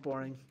 Daddy's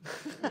boring.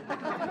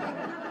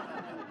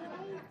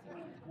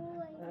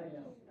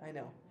 I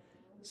know.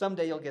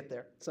 Someday you'll get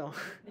there. So,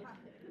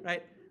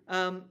 right?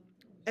 And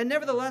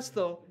nevertheless,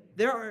 though,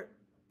 there are,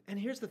 and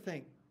here's the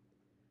thing.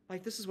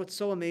 Like, this is what's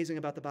so amazing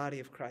about the body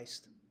of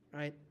Christ,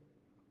 right?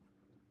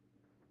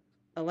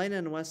 Elena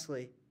and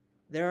Wesley,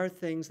 there are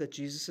things that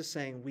Jesus is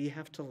saying we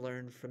have to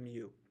learn from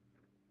you.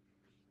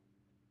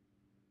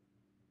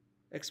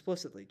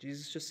 Explicitly,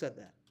 Jesus just said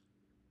that.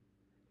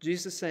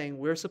 Jesus is saying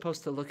we're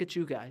supposed to look at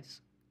you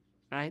guys,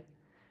 right?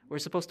 We're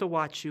supposed to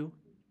watch you,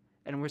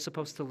 and we're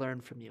supposed to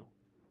learn from you.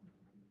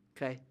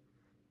 Okay?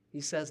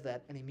 He says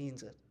that, and he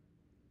means it.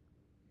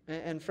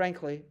 And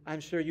frankly, I'm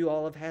sure you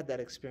all have had that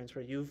experience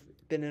where you've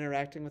been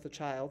interacting with a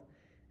child,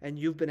 and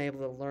you've been able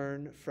to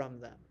learn from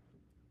them.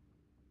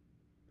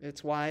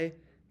 It's why,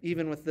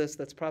 even with this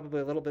that's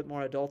probably a little bit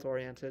more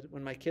adult-oriented,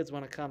 when my kids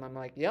want to come, I'm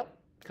like, yep,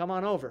 come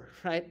on over,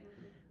 right?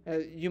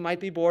 You might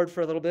be bored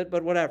for a little bit,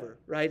 but whatever,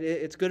 right?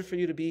 It's good for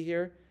you to be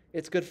here.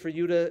 It's good for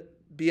you to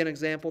be an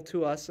example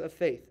to us of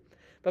faith.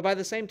 But by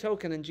the same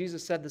token, and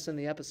Jesus said this in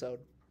the episode,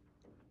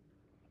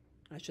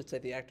 I should say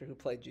the actor who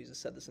played Jesus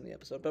said this in the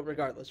episode, but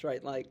regardless,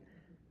 right? Like,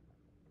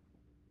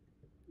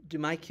 do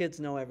my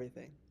kids know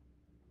everything?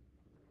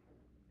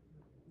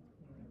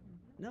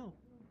 No,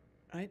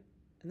 right?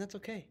 And that's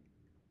okay.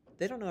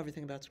 They don't know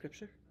everything about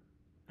Scripture,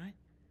 right?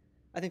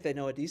 I think they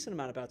know a decent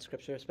amount about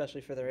Scripture, especially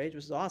for their age,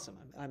 which is awesome.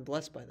 I'm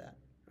blessed by that,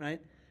 right?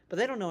 But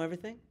they don't know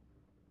everything.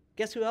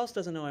 Guess who else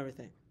doesn't know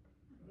everything?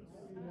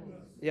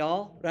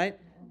 Y'all, right?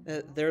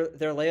 Their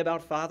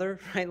layabout father,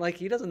 right? Like,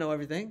 he doesn't know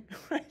everything,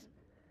 right?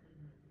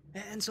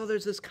 And so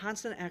there's this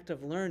constant act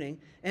of learning,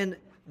 and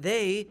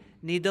they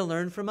need to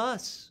learn from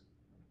us,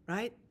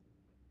 right?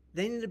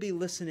 They need to be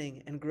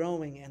listening and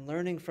growing and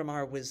learning from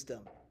our wisdom,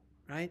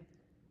 right?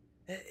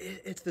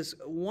 It's this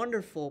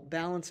wonderful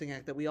balancing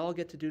act that we all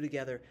get to do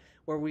together,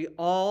 where we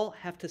all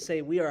have to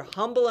say we are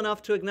humble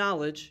enough to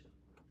acknowledge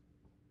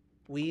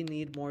we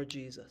need more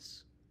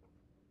Jesus.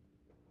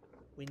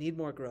 We need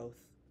more growth.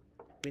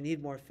 We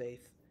need more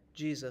faith.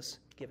 Jesus,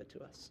 give it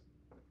to us.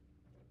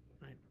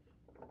 Right?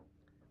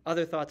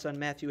 Other thoughts on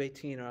Matthew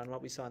 18 or on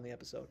what we saw in the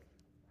episode?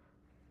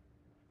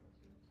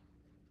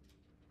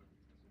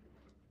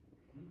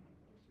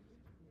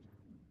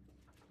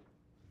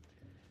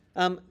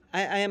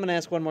 I am going to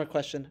ask one more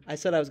question. I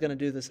said I was going to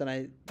do this, and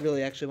I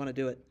really actually want to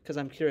do it because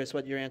I'm curious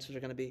what your answers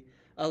are going to be.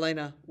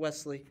 Elena,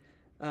 Wesley,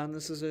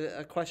 this is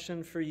a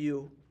question for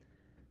you.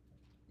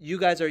 You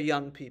guys are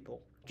young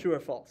people. True or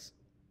false?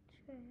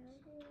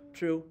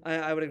 True.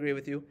 I would agree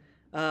with you.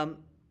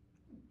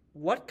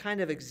 What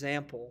kind of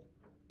example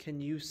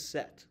can you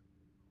set?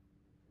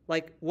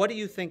 Like, what do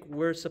you think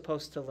we're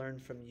supposed to learn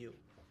from you?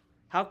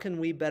 How can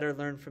we better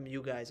learn from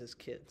you guys as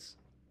kids?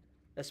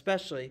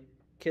 Especially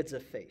kids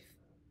of faith.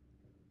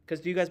 Because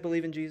do you guys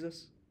believe in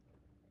Jesus?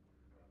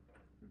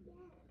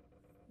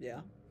 Yeah.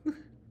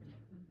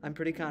 I'm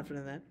pretty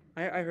confident in that.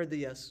 I heard the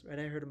yes, right?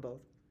 I heard them both.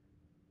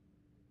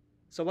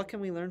 So what can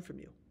we learn from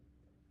you?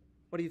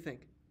 What do you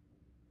think?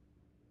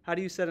 How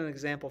do you set an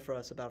example for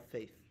us about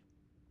faith?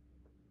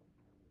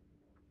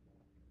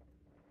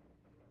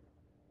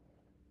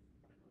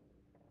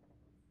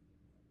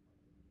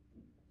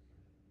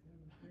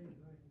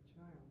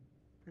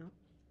 Yeah.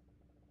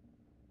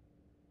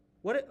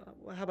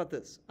 How about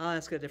this? I'll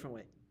ask it a different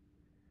way.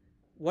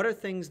 What are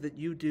things that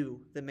you do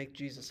that make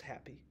Jesus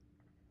happy?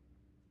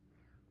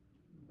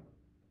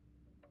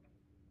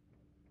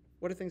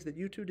 What are things that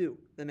you two do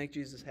that make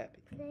Jesus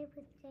happy? Play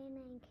with Dana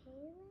and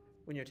Caleb.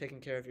 When you're taking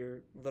care of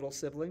your little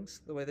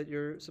siblings the way that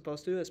you're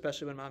supposed to,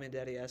 especially when Mommy and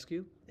Daddy ask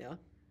you? Yeah?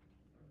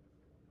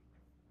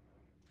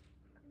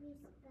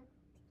 Respect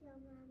your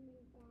mom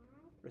and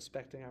dad.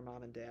 Respecting our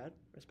mom and dad,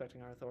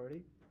 respecting our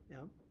authority. Yeah?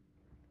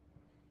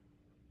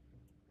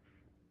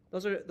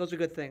 Those are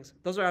good things.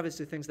 Those are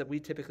obviously things that we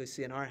typically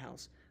see in our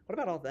house. What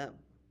about all them?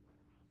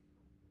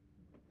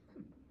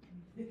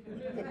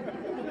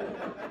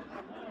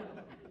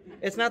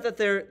 It's not that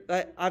they're,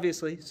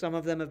 obviously, some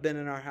of them have been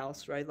in our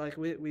house, right? Like,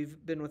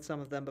 we've been with some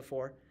of them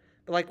before.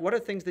 But, like, what are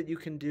things that you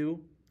can do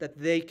that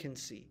they can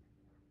see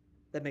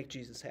that make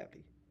Jesus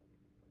happy?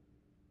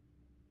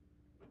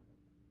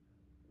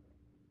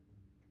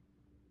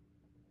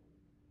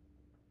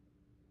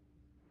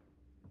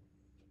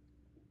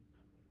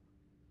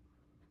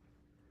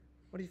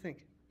 What do you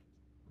think?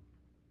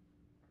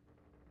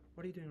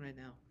 What are you doing right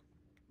now?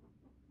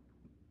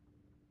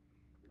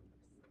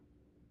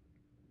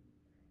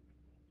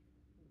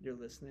 You're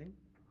listening?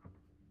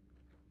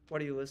 What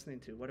are you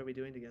listening to? What are we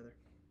doing together?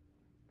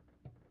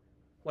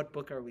 What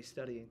book are we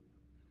studying?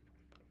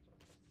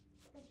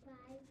 The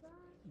Bible.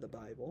 The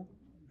Bible,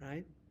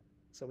 right?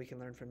 So we can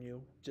learn from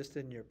you just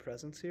in your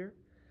presence here.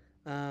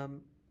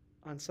 On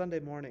Sunday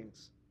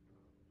mornings,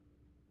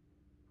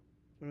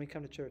 when we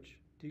come to church,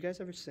 do you guys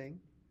ever sing?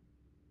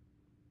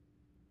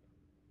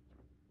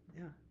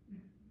 Yeah.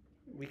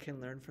 We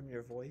can learn from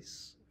your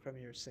voice, from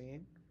your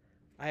singing.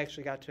 I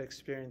actually got to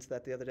experience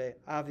that the other day.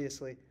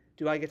 Obviously,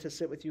 do I get to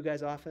sit with you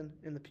guys often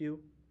in the pew?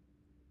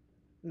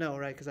 No,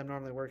 right, because I'm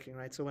normally working,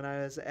 right? So when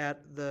I was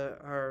at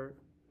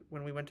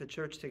when we went to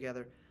church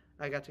together,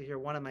 I got to hear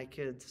one of my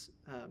kids,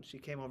 she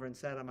came over and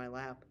sat on my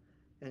lap,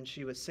 and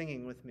she was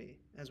singing with me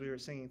as we were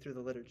singing through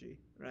the liturgy,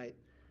 right?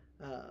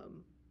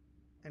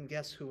 And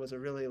guess who was a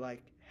really,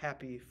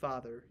 happy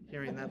father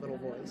hearing that little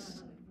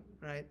voice,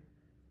 right?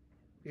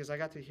 Because I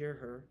got to hear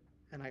her,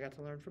 and I got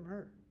to learn from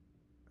her,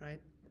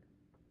 right?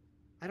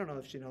 I don't know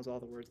if she knows all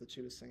the words that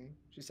she was singing.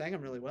 She sang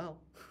them really well.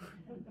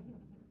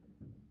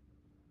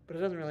 But it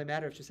doesn't really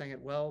matter if she sang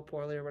it well,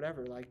 poorly, or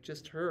whatever.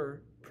 Just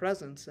her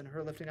presence and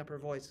her lifting up her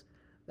voice,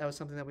 that was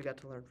something that we got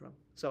to learn from.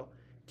 So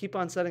keep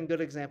on setting good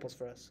examples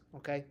for us,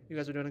 okay? You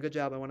guys are doing a good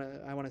job. I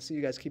want to see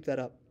you guys keep that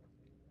up.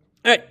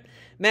 All right,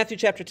 Matthew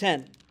chapter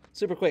 10.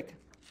 Super quick.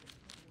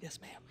 Yes,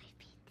 ma'am.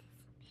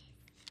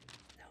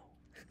 No.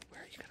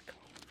 Where are you going to go?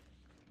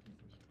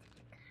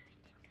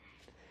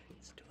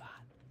 It's too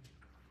hot.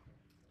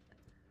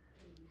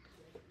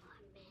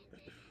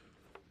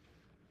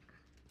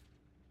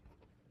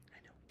 I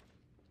know.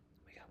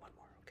 We got one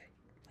more, okay?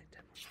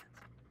 10 more minutes.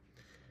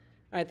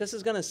 All right, this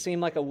is going to seem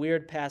like a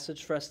weird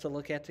passage for us to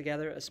look at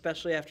together,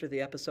 especially after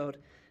the episode.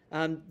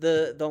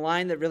 The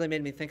line that really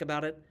made me think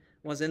about it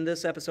was in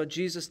this episode,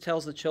 Jesus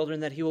tells the children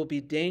that he will be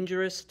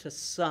dangerous to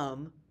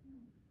some,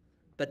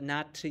 but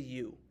not to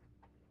you.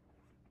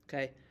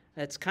 Okay?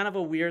 It's kind of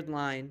a weird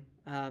line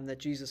that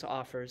Jesus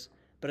offers,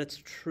 but it's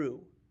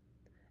true.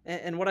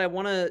 And what I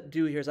want to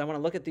do here is I want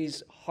to look at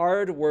these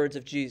hard words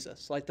of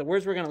Jesus. The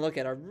words we're going to look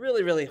at are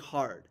really, really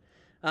hard.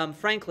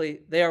 Frankly,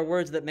 they are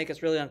words that make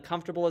us really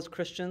uncomfortable as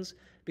Christians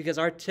because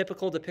our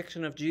typical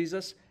depiction of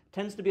Jesus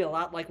tends to be a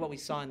lot like what we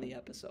saw in the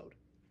episode.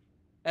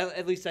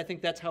 At least I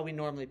think that's how we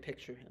normally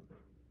picture him.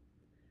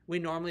 We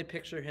normally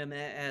picture him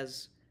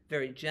as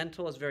very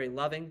gentle, as very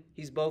loving.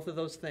 He's both of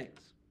those things,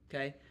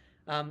 okay?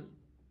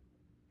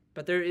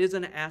 But there is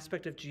an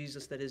aspect of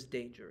Jesus that is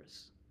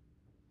dangerous.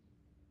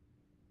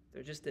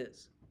 There just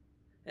is.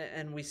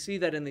 And we see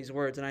that in these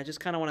words, and I just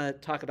kind of want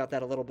to talk about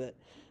that a little bit.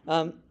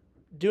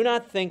 Do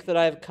not think that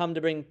I have come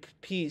to bring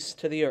peace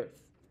to the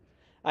earth.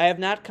 I have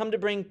not come to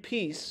bring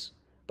peace,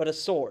 but a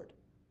sword.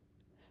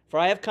 For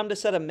I have come to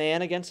set a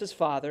man against his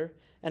father,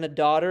 and a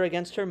daughter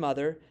against her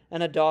mother,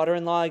 and a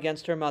daughter-in-law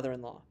against her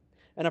mother-in-law.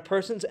 And a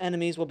person's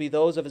enemies will be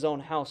those of his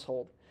own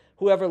household.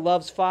 Whoever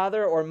loves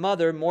father or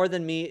mother more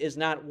than me is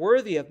not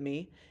worthy of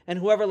me, and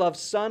whoever loves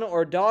son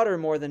or daughter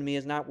more than me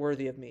is not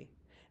worthy of me.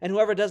 And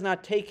whoever does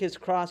not take his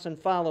cross and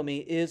follow me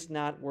is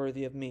not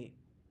worthy of me.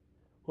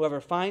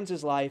 Whoever finds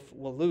his life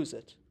will lose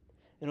it,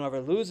 and whoever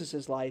loses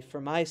his life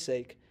for my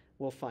sake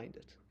will find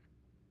it.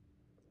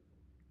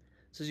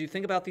 So as you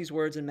think about these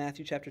words in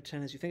Matthew chapter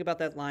 10, as you think about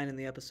that line in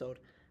the episode,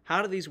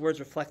 how do these words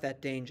reflect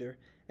that danger?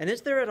 And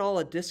is there at all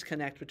a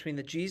disconnect between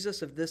the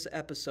Jesus of this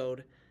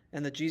episode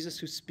and the Jesus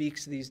who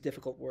speaks these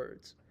difficult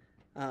words?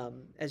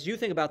 As you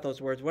think about those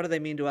words, what do they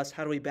mean to us?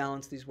 How do we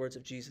balance these words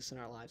of Jesus in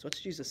our lives?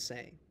 What's Jesus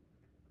saying?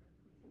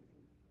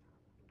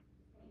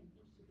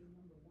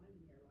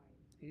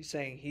 He's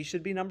saying he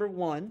should be number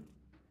one.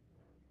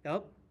 Yep.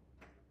 Well,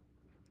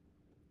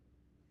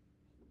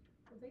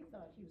 they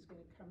thought he was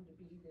going to come to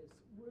be this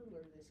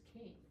ruler, this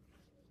king.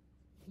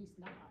 He's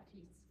not.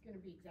 He's going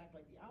to be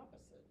exactly the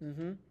opposite.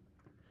 Mm-hmm.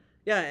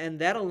 Yeah, and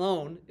that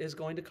alone is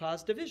going to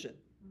cause division,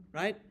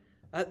 right?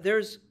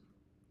 There's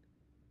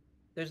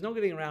no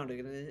getting around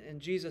it,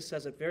 and Jesus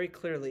says it very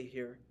clearly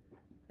here.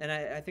 And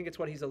I think it's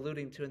what he's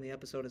alluding to in the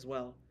episode as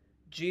well.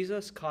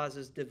 Jesus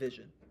causes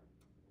division.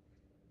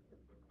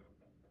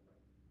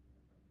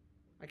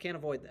 I can't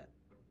avoid that.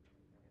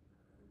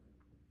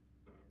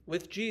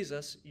 With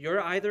Jesus,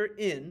 you're either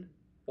in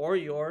or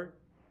you're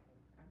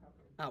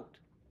out.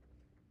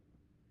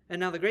 And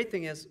now the great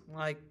thing is,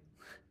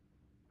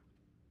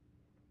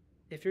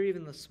 if you're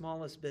even the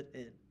smallest bit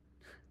in,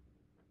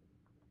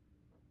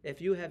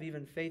 if you have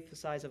even faith the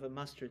size of a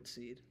mustard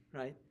seed,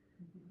 right,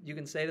 you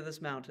can say to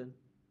this mountain,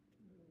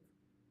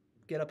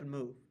 get up and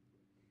move.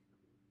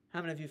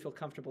 How many of you feel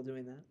comfortable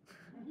doing that?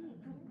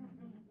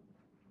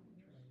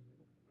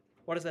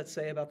 What does that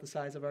say about the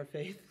size of our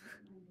faith?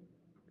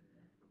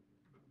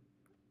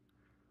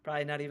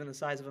 Probably not even the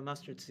size of a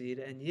mustard seed,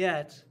 and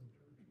yet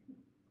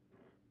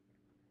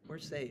we're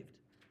saved.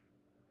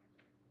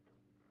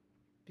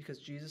 Because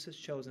Jesus has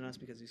chosen us,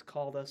 because he's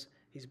called us,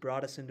 he's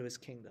brought us into his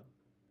kingdom,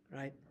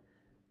 right?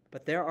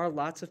 But there are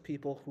lots of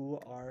people who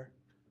are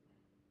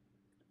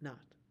not.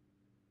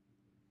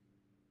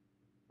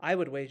 I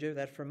would wager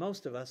that for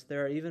most of us,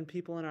 there are even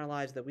people in our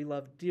lives that we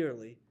love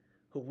dearly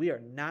who we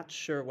are not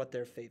sure what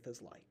their faith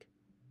is like.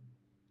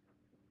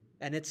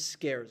 And it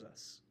scares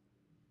us.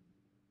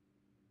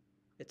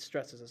 It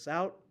stresses us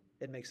out.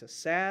 It makes us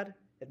sad.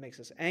 It makes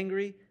us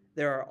angry.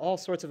 There are all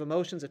sorts of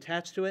emotions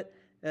attached to it.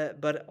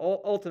 But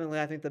ultimately,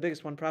 I think the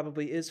biggest one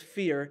probably is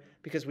fear,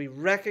 because we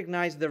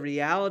recognize the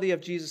reality of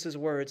Jesus'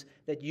 words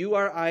that you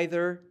are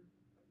either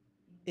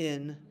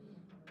in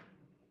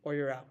or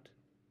you're out.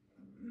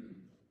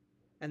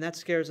 And that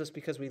scares us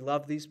because we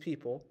love these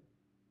people,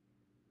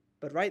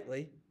 but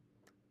rightly,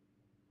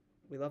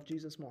 we love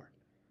Jesus more.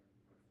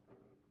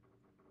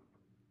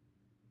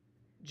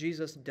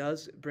 Jesus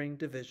does bring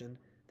division.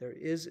 There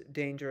is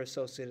danger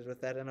associated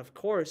with that. And of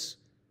course,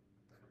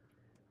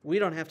 we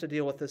don't have to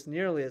deal with this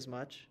nearly as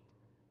much,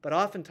 but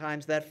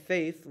oftentimes that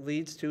faith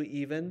leads to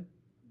even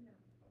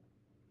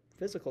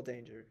physical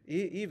danger,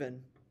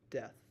 even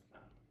death.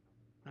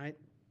 Right?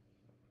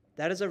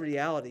 That is a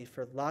reality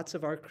for lots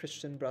of our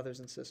Christian brothers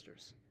and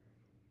sisters.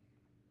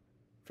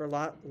 For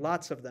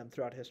lots of them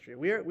throughout history.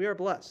 We are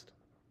blessed.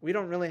 We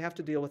don't really have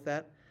to deal with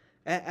that.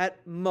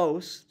 At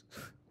most,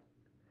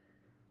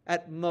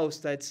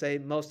 I'd say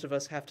most of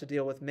us have to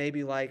deal with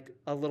maybe like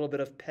a little bit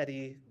of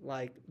petty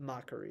like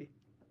mockery.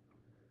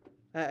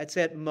 I'd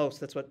say at most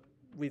that's what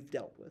we've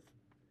dealt with.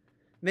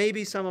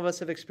 Maybe some of us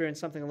have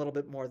experienced something a little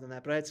bit more than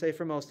that, but I'd say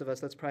for most of us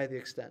that's probably the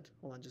extent.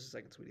 Hold on just a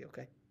second, sweetie,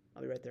 okay?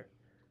 I'll be right there.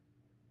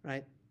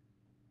 Right?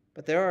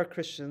 But there are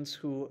Christians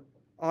who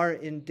are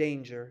in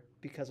danger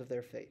because of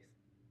their faith.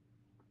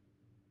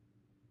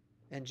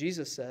 And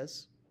Jesus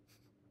says,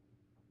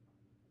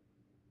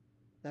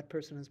 that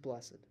person is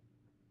blessed.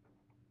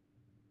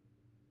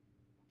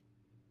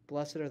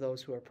 Blessed are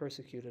those who are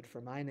persecuted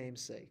for my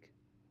name's sake,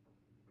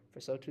 for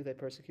so too they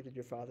persecuted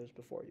your fathers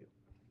before you.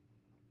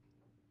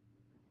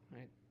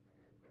 Right?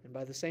 And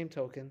by the same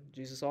token,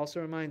 Jesus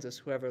also reminds us,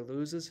 whoever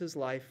loses his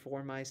life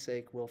for my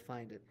sake will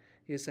find it.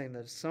 He is saying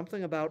there's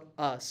something about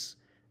us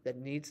that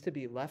needs to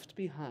be left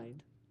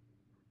behind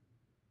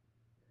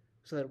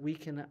so that we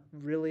can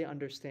really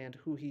understand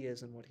who he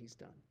is and what he's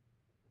done.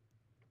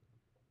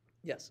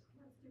 Yes?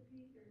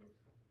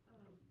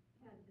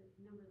 Pastor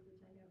Peter had the numbers, which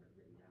I haven't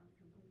written down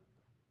from him,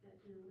 that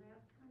in the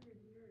last 100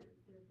 years,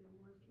 there have been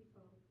more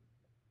people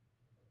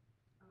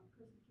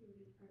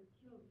persecuted or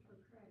killed for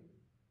Christ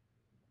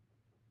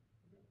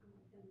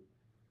than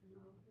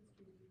in all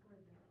history before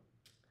that.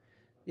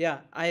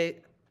 Yeah,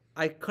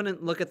 I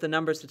couldn't look at the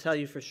numbers to tell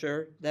you for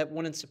sure. That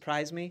wouldn't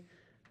surprise me.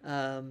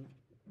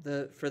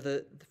 For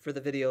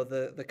the video,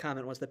 the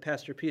comment was that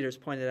Pastor Peters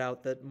pointed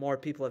out that more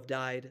people have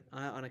died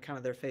on account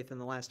of their faith in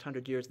the last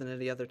 100 years than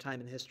any other time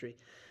in history.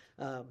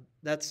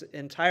 That's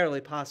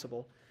entirely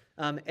possible.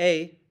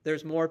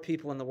 There's more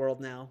people in the world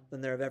now than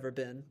there have ever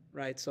been,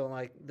 right? So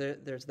like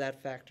there's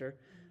that factor.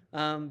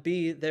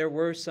 B, there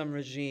were some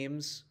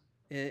regimes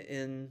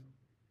in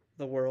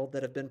the world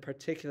that have been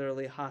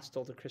particularly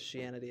hostile to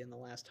Christianity in the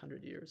last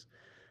 100 years.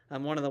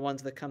 One of the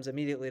ones that comes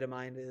immediately to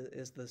mind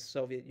is the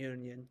Soviet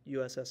Union,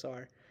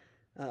 USSR.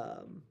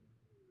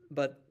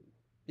 But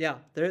yeah,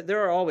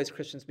 there are always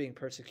Christians being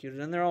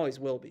persecuted, and there always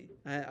will be.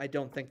 I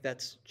don't think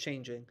that's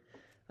changing.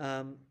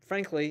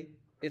 Frankly,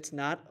 it's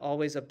not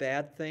always a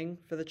bad thing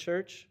for the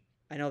church.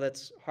 I know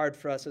that's hard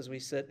for us as we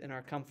sit in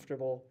our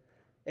comfortable,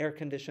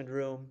 air-conditioned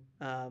room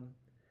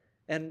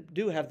and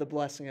do have the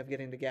blessing of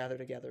getting to gather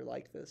together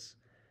like this.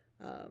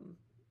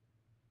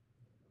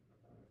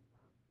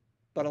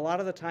 But a lot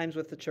of the times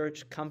with the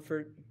church,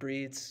 comfort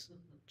breeds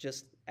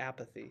just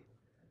apathy.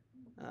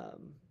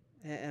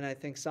 And I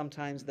think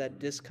sometimes that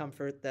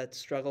discomfort, that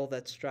struggle,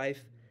 that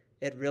strife,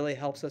 it really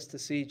helps us to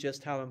see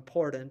just how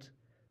important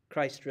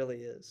Christ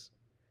really is.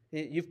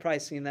 You've probably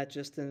seen that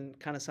just in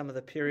kind of some of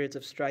the periods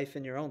of strife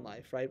in your own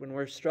life, right? When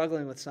we're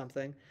struggling with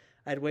something,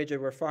 I'd wager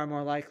we're far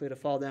more likely to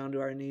fall down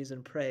to our knees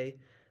and pray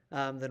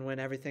than when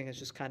everything is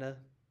just kind of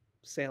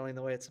sailing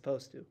the way it's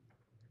supposed to.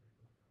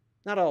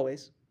 Not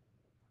always,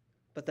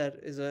 but that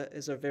is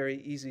a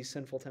very easy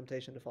sinful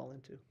temptation to fall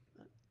into.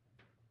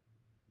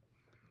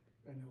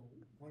 I know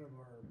one of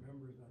our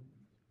members and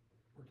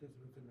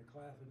participants in the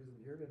class that isn't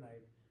here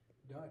tonight,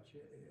 Dutch,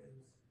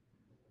 is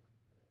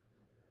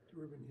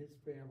driven his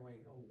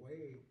family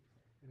away,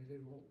 and they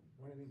didn't want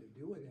anything to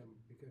do with him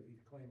because he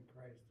claimed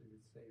Christ as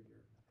his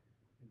Savior,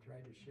 and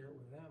tried to share it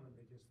with them, and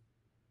they just,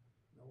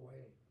 no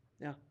way.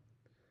 Yeah.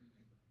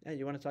 Yeah,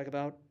 you want to talk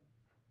about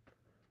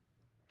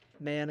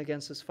man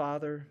against his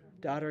father,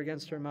 daughter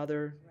against her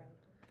mother,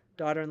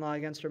 daughter-in-law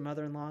against her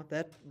mother-in-law?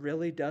 That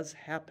really does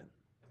happen,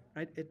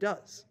 right? It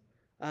does.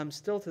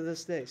 Still to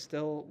this day,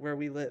 still where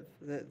we live,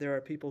 there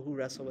are people who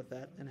wrestle with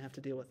that and have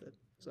to deal with it.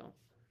 So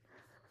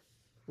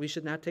we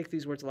should not take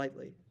these words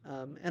lightly.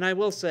 And I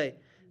will say,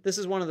 this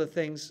is one of the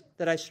things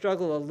that I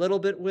struggle a little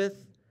bit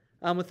with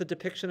the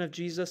depiction of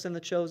Jesus and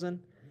the Chosen.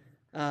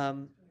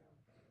 I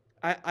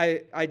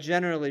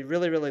generally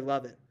really, really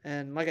love it.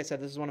 And like I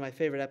said, this is one of my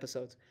favorite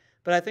episodes.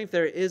 But I think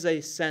there is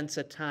a sense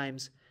at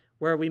times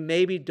where we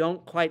maybe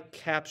don't quite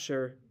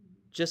capture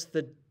just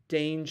the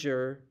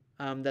danger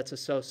that's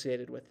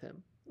associated with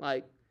him.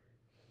 Like,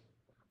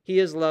 he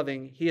is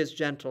loving, he is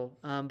gentle,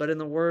 but in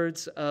the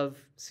words of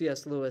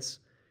C.S. Lewis,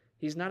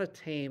 he's not a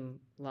tame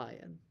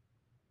lion,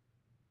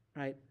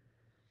 right?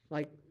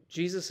 Like,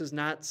 Jesus is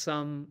not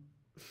some...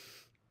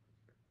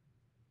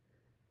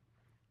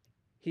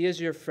 He is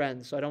your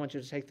friend, so I don't want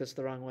you to take this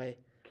the wrong way.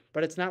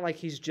 But it's not like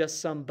he's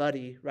just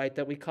somebody, right,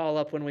 that we call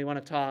up when we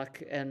want to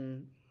talk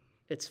and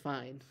it's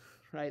fine,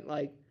 right?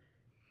 Like,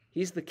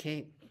 he's the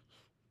king.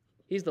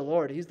 He's the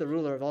Lord. He's the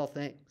ruler of all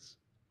things,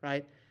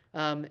 right?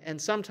 And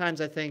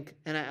sometimes I think,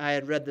 and I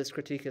had read this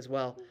critique as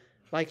well,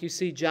 Like you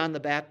see John the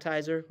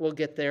Baptizer, we'll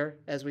get there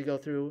as we go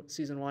through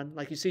season 1.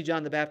 Like you see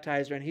John the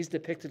Baptizer and he's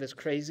depicted as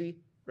crazy,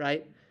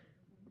 right?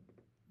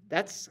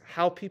 That's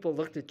how people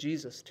looked at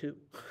Jesus too.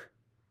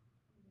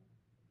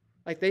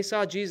 Like they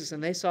saw Jesus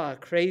and they saw a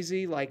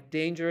crazy, like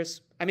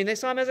dangerous, they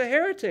saw him as a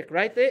heretic,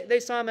 right? They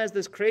saw him as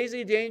this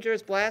crazy,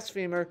 dangerous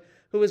blasphemer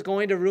who was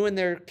going to ruin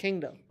their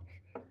kingdom.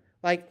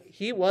 Like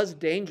he was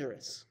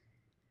dangerous.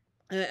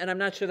 And I'm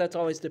not sure that's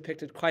always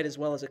depicted quite as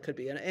well as it could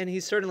be. And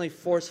he's certainly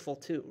forceful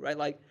too, right?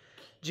 Like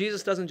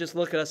Jesus doesn't just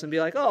look at us and be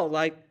like, oh,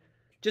 like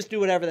just do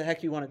whatever the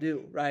heck you want to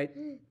do, right?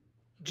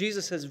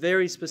 Jesus has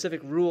very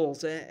specific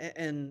rules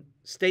and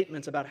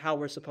statements about how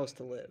we're supposed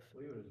to live.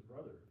 Well, even his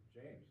brother,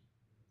 James,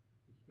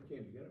 he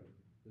came to get him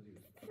because he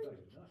thought he was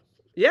nuts.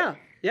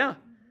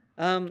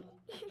 Yeah.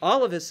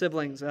 All of his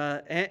siblings,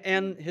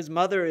 and his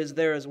mother is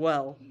there as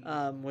well,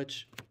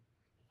 which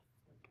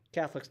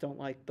Catholics don't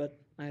like, but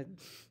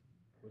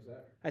What's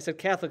that? I said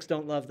Catholics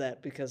don't love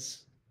that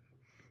because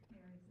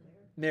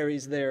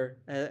Mary's there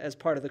as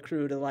part of the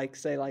crew to like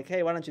say like,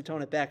 hey, why don't you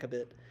tone it back a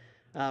bit?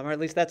 Or at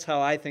least that's how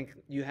I think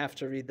you have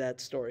to read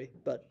that story,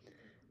 but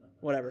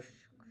whatever.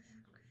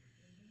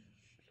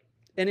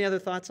 Any other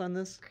thoughts on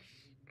this?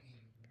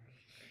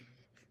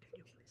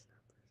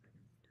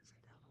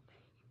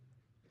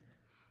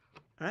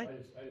 All right. I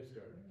just started.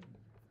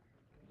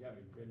 You got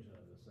me binging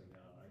on this thing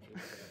now.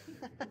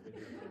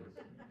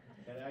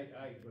 And I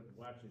was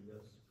watching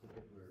this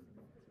particular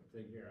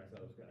thing here. I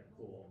thought it was kind of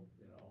cool,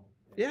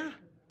 Yeah.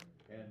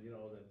 And that he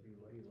loves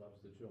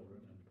the children,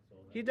 and so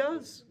He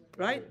does,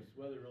 right?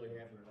 Whether it really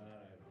happened or not,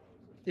 I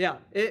don't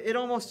know. Yeah, it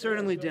almost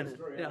certainly didn't.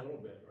 Story Yeah. a little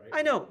bit, right?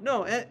 I know.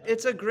 No,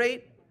 it's a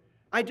great.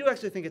 I do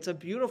actually think it's a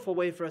beautiful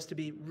way for us to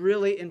be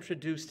really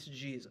introduced to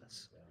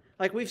Jesus.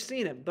 Like we've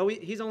seen him, but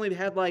he's only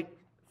had like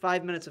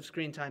 5 minutes of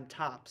screen time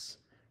tops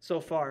so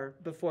far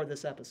before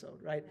this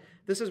episode, right?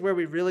 This is where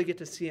we really get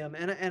to see him,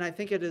 and I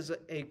think it is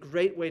a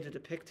great way to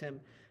depict him,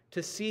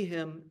 to see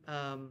him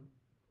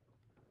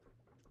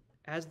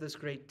as this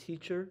great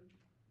teacher,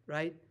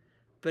 right?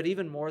 But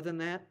even more than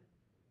that,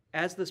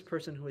 as this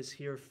person who is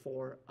here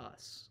for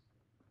us.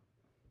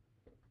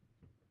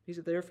 He's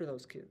there for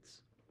those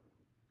kids.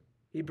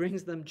 He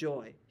brings them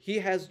joy. He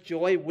has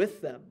joy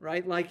with them,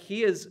 right? Like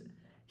he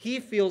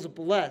feels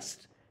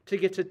blessed to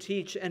get to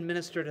teach and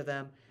minister to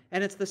them.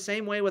 And it's the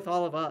same way with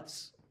all of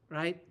us,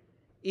 right?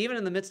 Even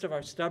in the midst of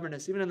our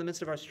stubbornness, even in the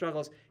midst of our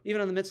struggles,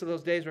 even in the midst of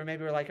those days where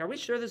maybe we're like, are we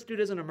sure this dude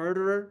isn't a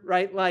murderer,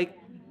 right? Like,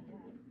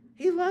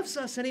 he loves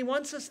us and he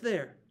wants us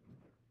there,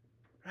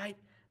 right?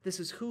 This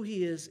is who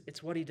he is.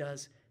 It's what he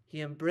does.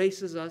 He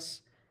embraces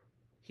us.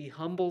 He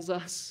humbles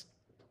us.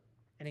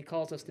 And he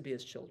calls us to be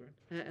his children.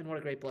 And what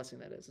a great blessing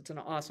that is. It's an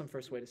awesome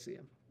first way to see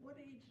him. What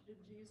age did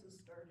Jesus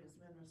start his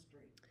ministry?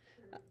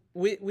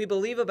 We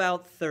believe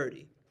about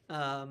 30.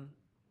 Up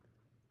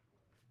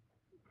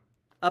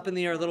in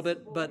the air a little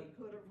bit, but... He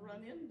could have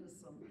run into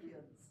some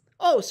kids.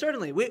 Oh,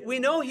 certainly. We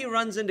know he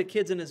runs into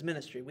kids in his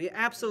ministry. We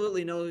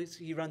absolutely know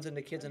he runs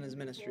into kids in his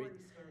ministry.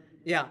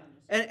 Yeah.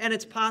 And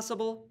it's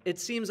possible. It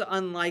seems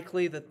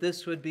unlikely that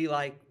this would be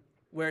like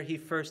where he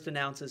first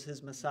announces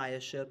his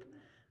messiahship,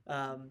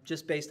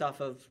 just based off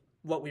of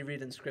what we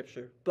read in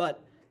Scripture.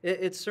 But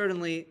it's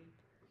certainly,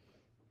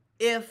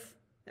 if,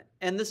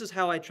 and this is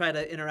how I try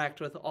to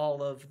interact with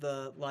all of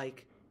the,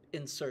 like,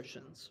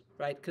 insertions,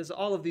 right? Because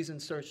all of these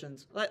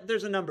insertions,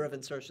 there's a number of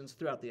insertions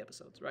throughout the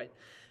episodes, right?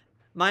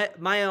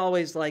 My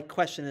always, like,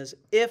 question is,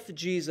 if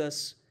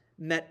Jesus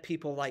met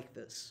people like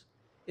this,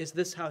 is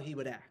this how he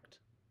would act?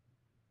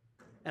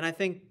 And I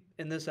think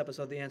in this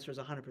episode, the answer is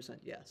 100%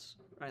 yes,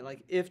 right?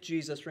 Like, if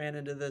Jesus ran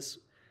into this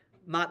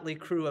motley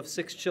crew of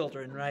 6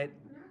 children, right?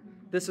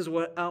 This is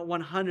what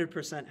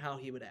 100% how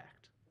he would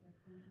act.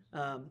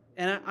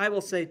 And I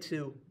will say,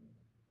 too,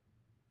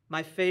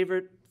 my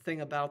favorite thing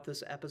about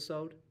this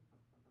episode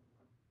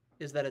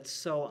is that it's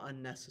so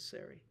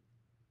unnecessary.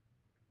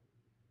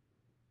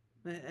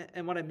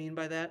 And what I mean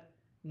by that,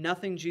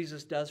 nothing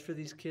Jesus does for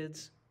these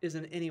kids is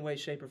in any way,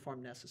 shape, or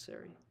form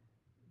necessary.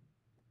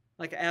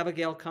 Like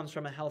Abigail comes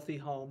from a healthy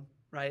home,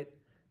 right?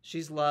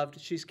 She's loved,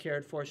 she's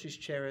cared for, she's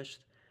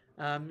cherished.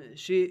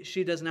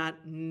 She does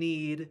not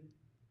need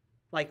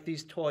like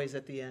these toys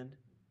at the end.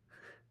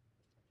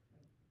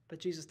 But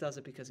Jesus does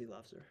it because he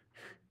loves her.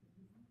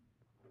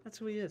 That's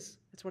who he is.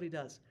 That's what he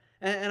does.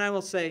 And I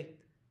will say,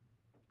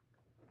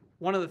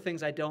 one of the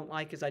things I don't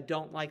like is I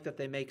don't like that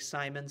they make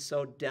Simon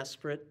so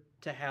desperate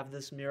to have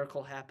this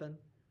miracle happen.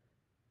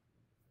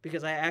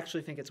 Because I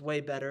actually think it's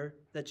way better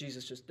that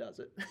Jesus just does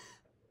it.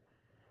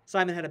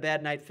 Simon had a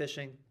bad night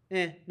fishing.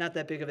 Not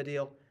that big of a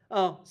deal.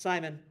 Oh,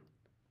 Simon,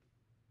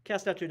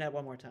 cast out your net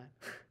one more time.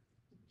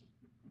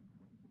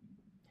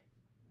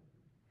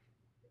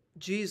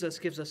 Jesus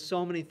gives us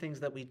so many things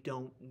that we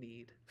don't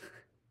need.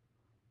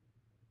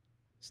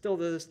 Still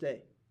to this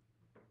day.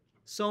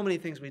 So many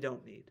things we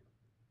don't need.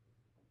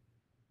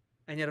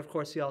 And yet, of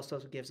course, he also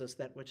gives us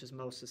that which is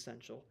most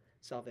essential,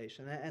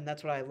 salvation. And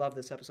that's what I love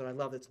this episode. I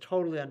love it. It's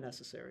totally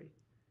unnecessary.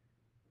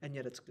 And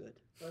yet it's good.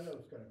 I thought it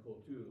was kind of cool,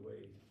 too, the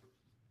way,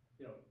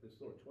 this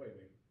little toy,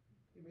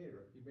 he made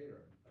her a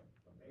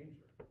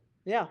manger.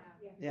 Yeah,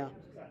 yeah.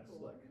 It's kind of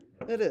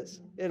slick. It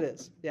is. It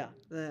is. Yeah.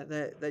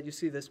 That you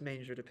see this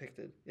manger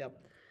depicted. Yep.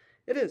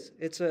 It is.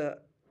 It's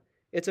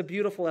a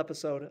beautiful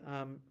episode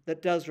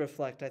that does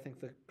reflect, I think,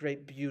 the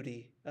great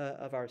beauty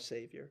of our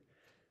Savior.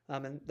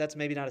 And that's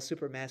maybe not a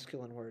super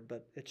masculine word,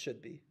 but it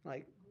should be.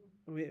 Like,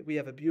 we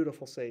have a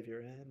beautiful Savior,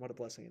 and what a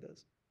blessing it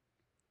is.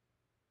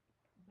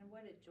 And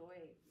what a joy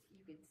you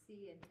could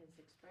see in his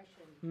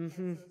expression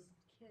Mhm. as those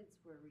kids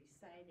were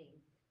reciting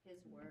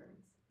his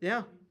words.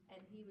 Yeah.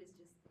 And he was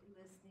just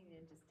listening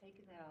and just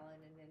taking that all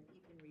in and then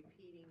even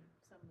repeating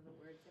some of the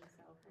words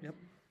himself. Yep.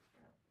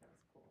 That was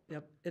cool.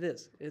 Yep. It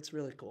is. It's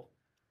really cool.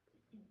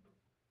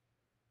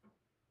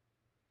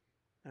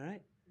 All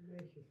right. It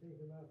makes you think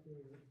about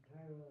the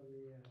title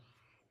of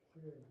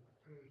the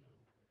series.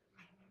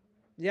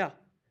 Yeah.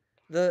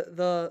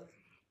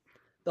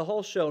 The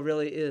whole show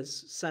really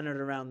is centered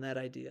around that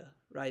idea,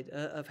 right?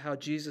 Of how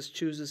Jesus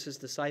chooses his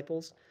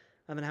disciples,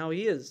 and how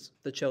he is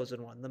the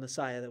chosen one, the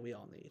Messiah that we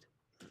all need.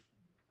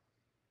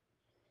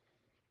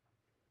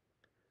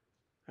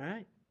 All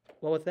right.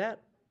 Well, with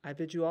that, I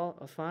bid you all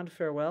a fond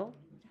farewell.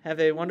 Have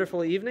a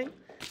wonderful evening.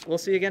 We'll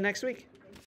see you again next week.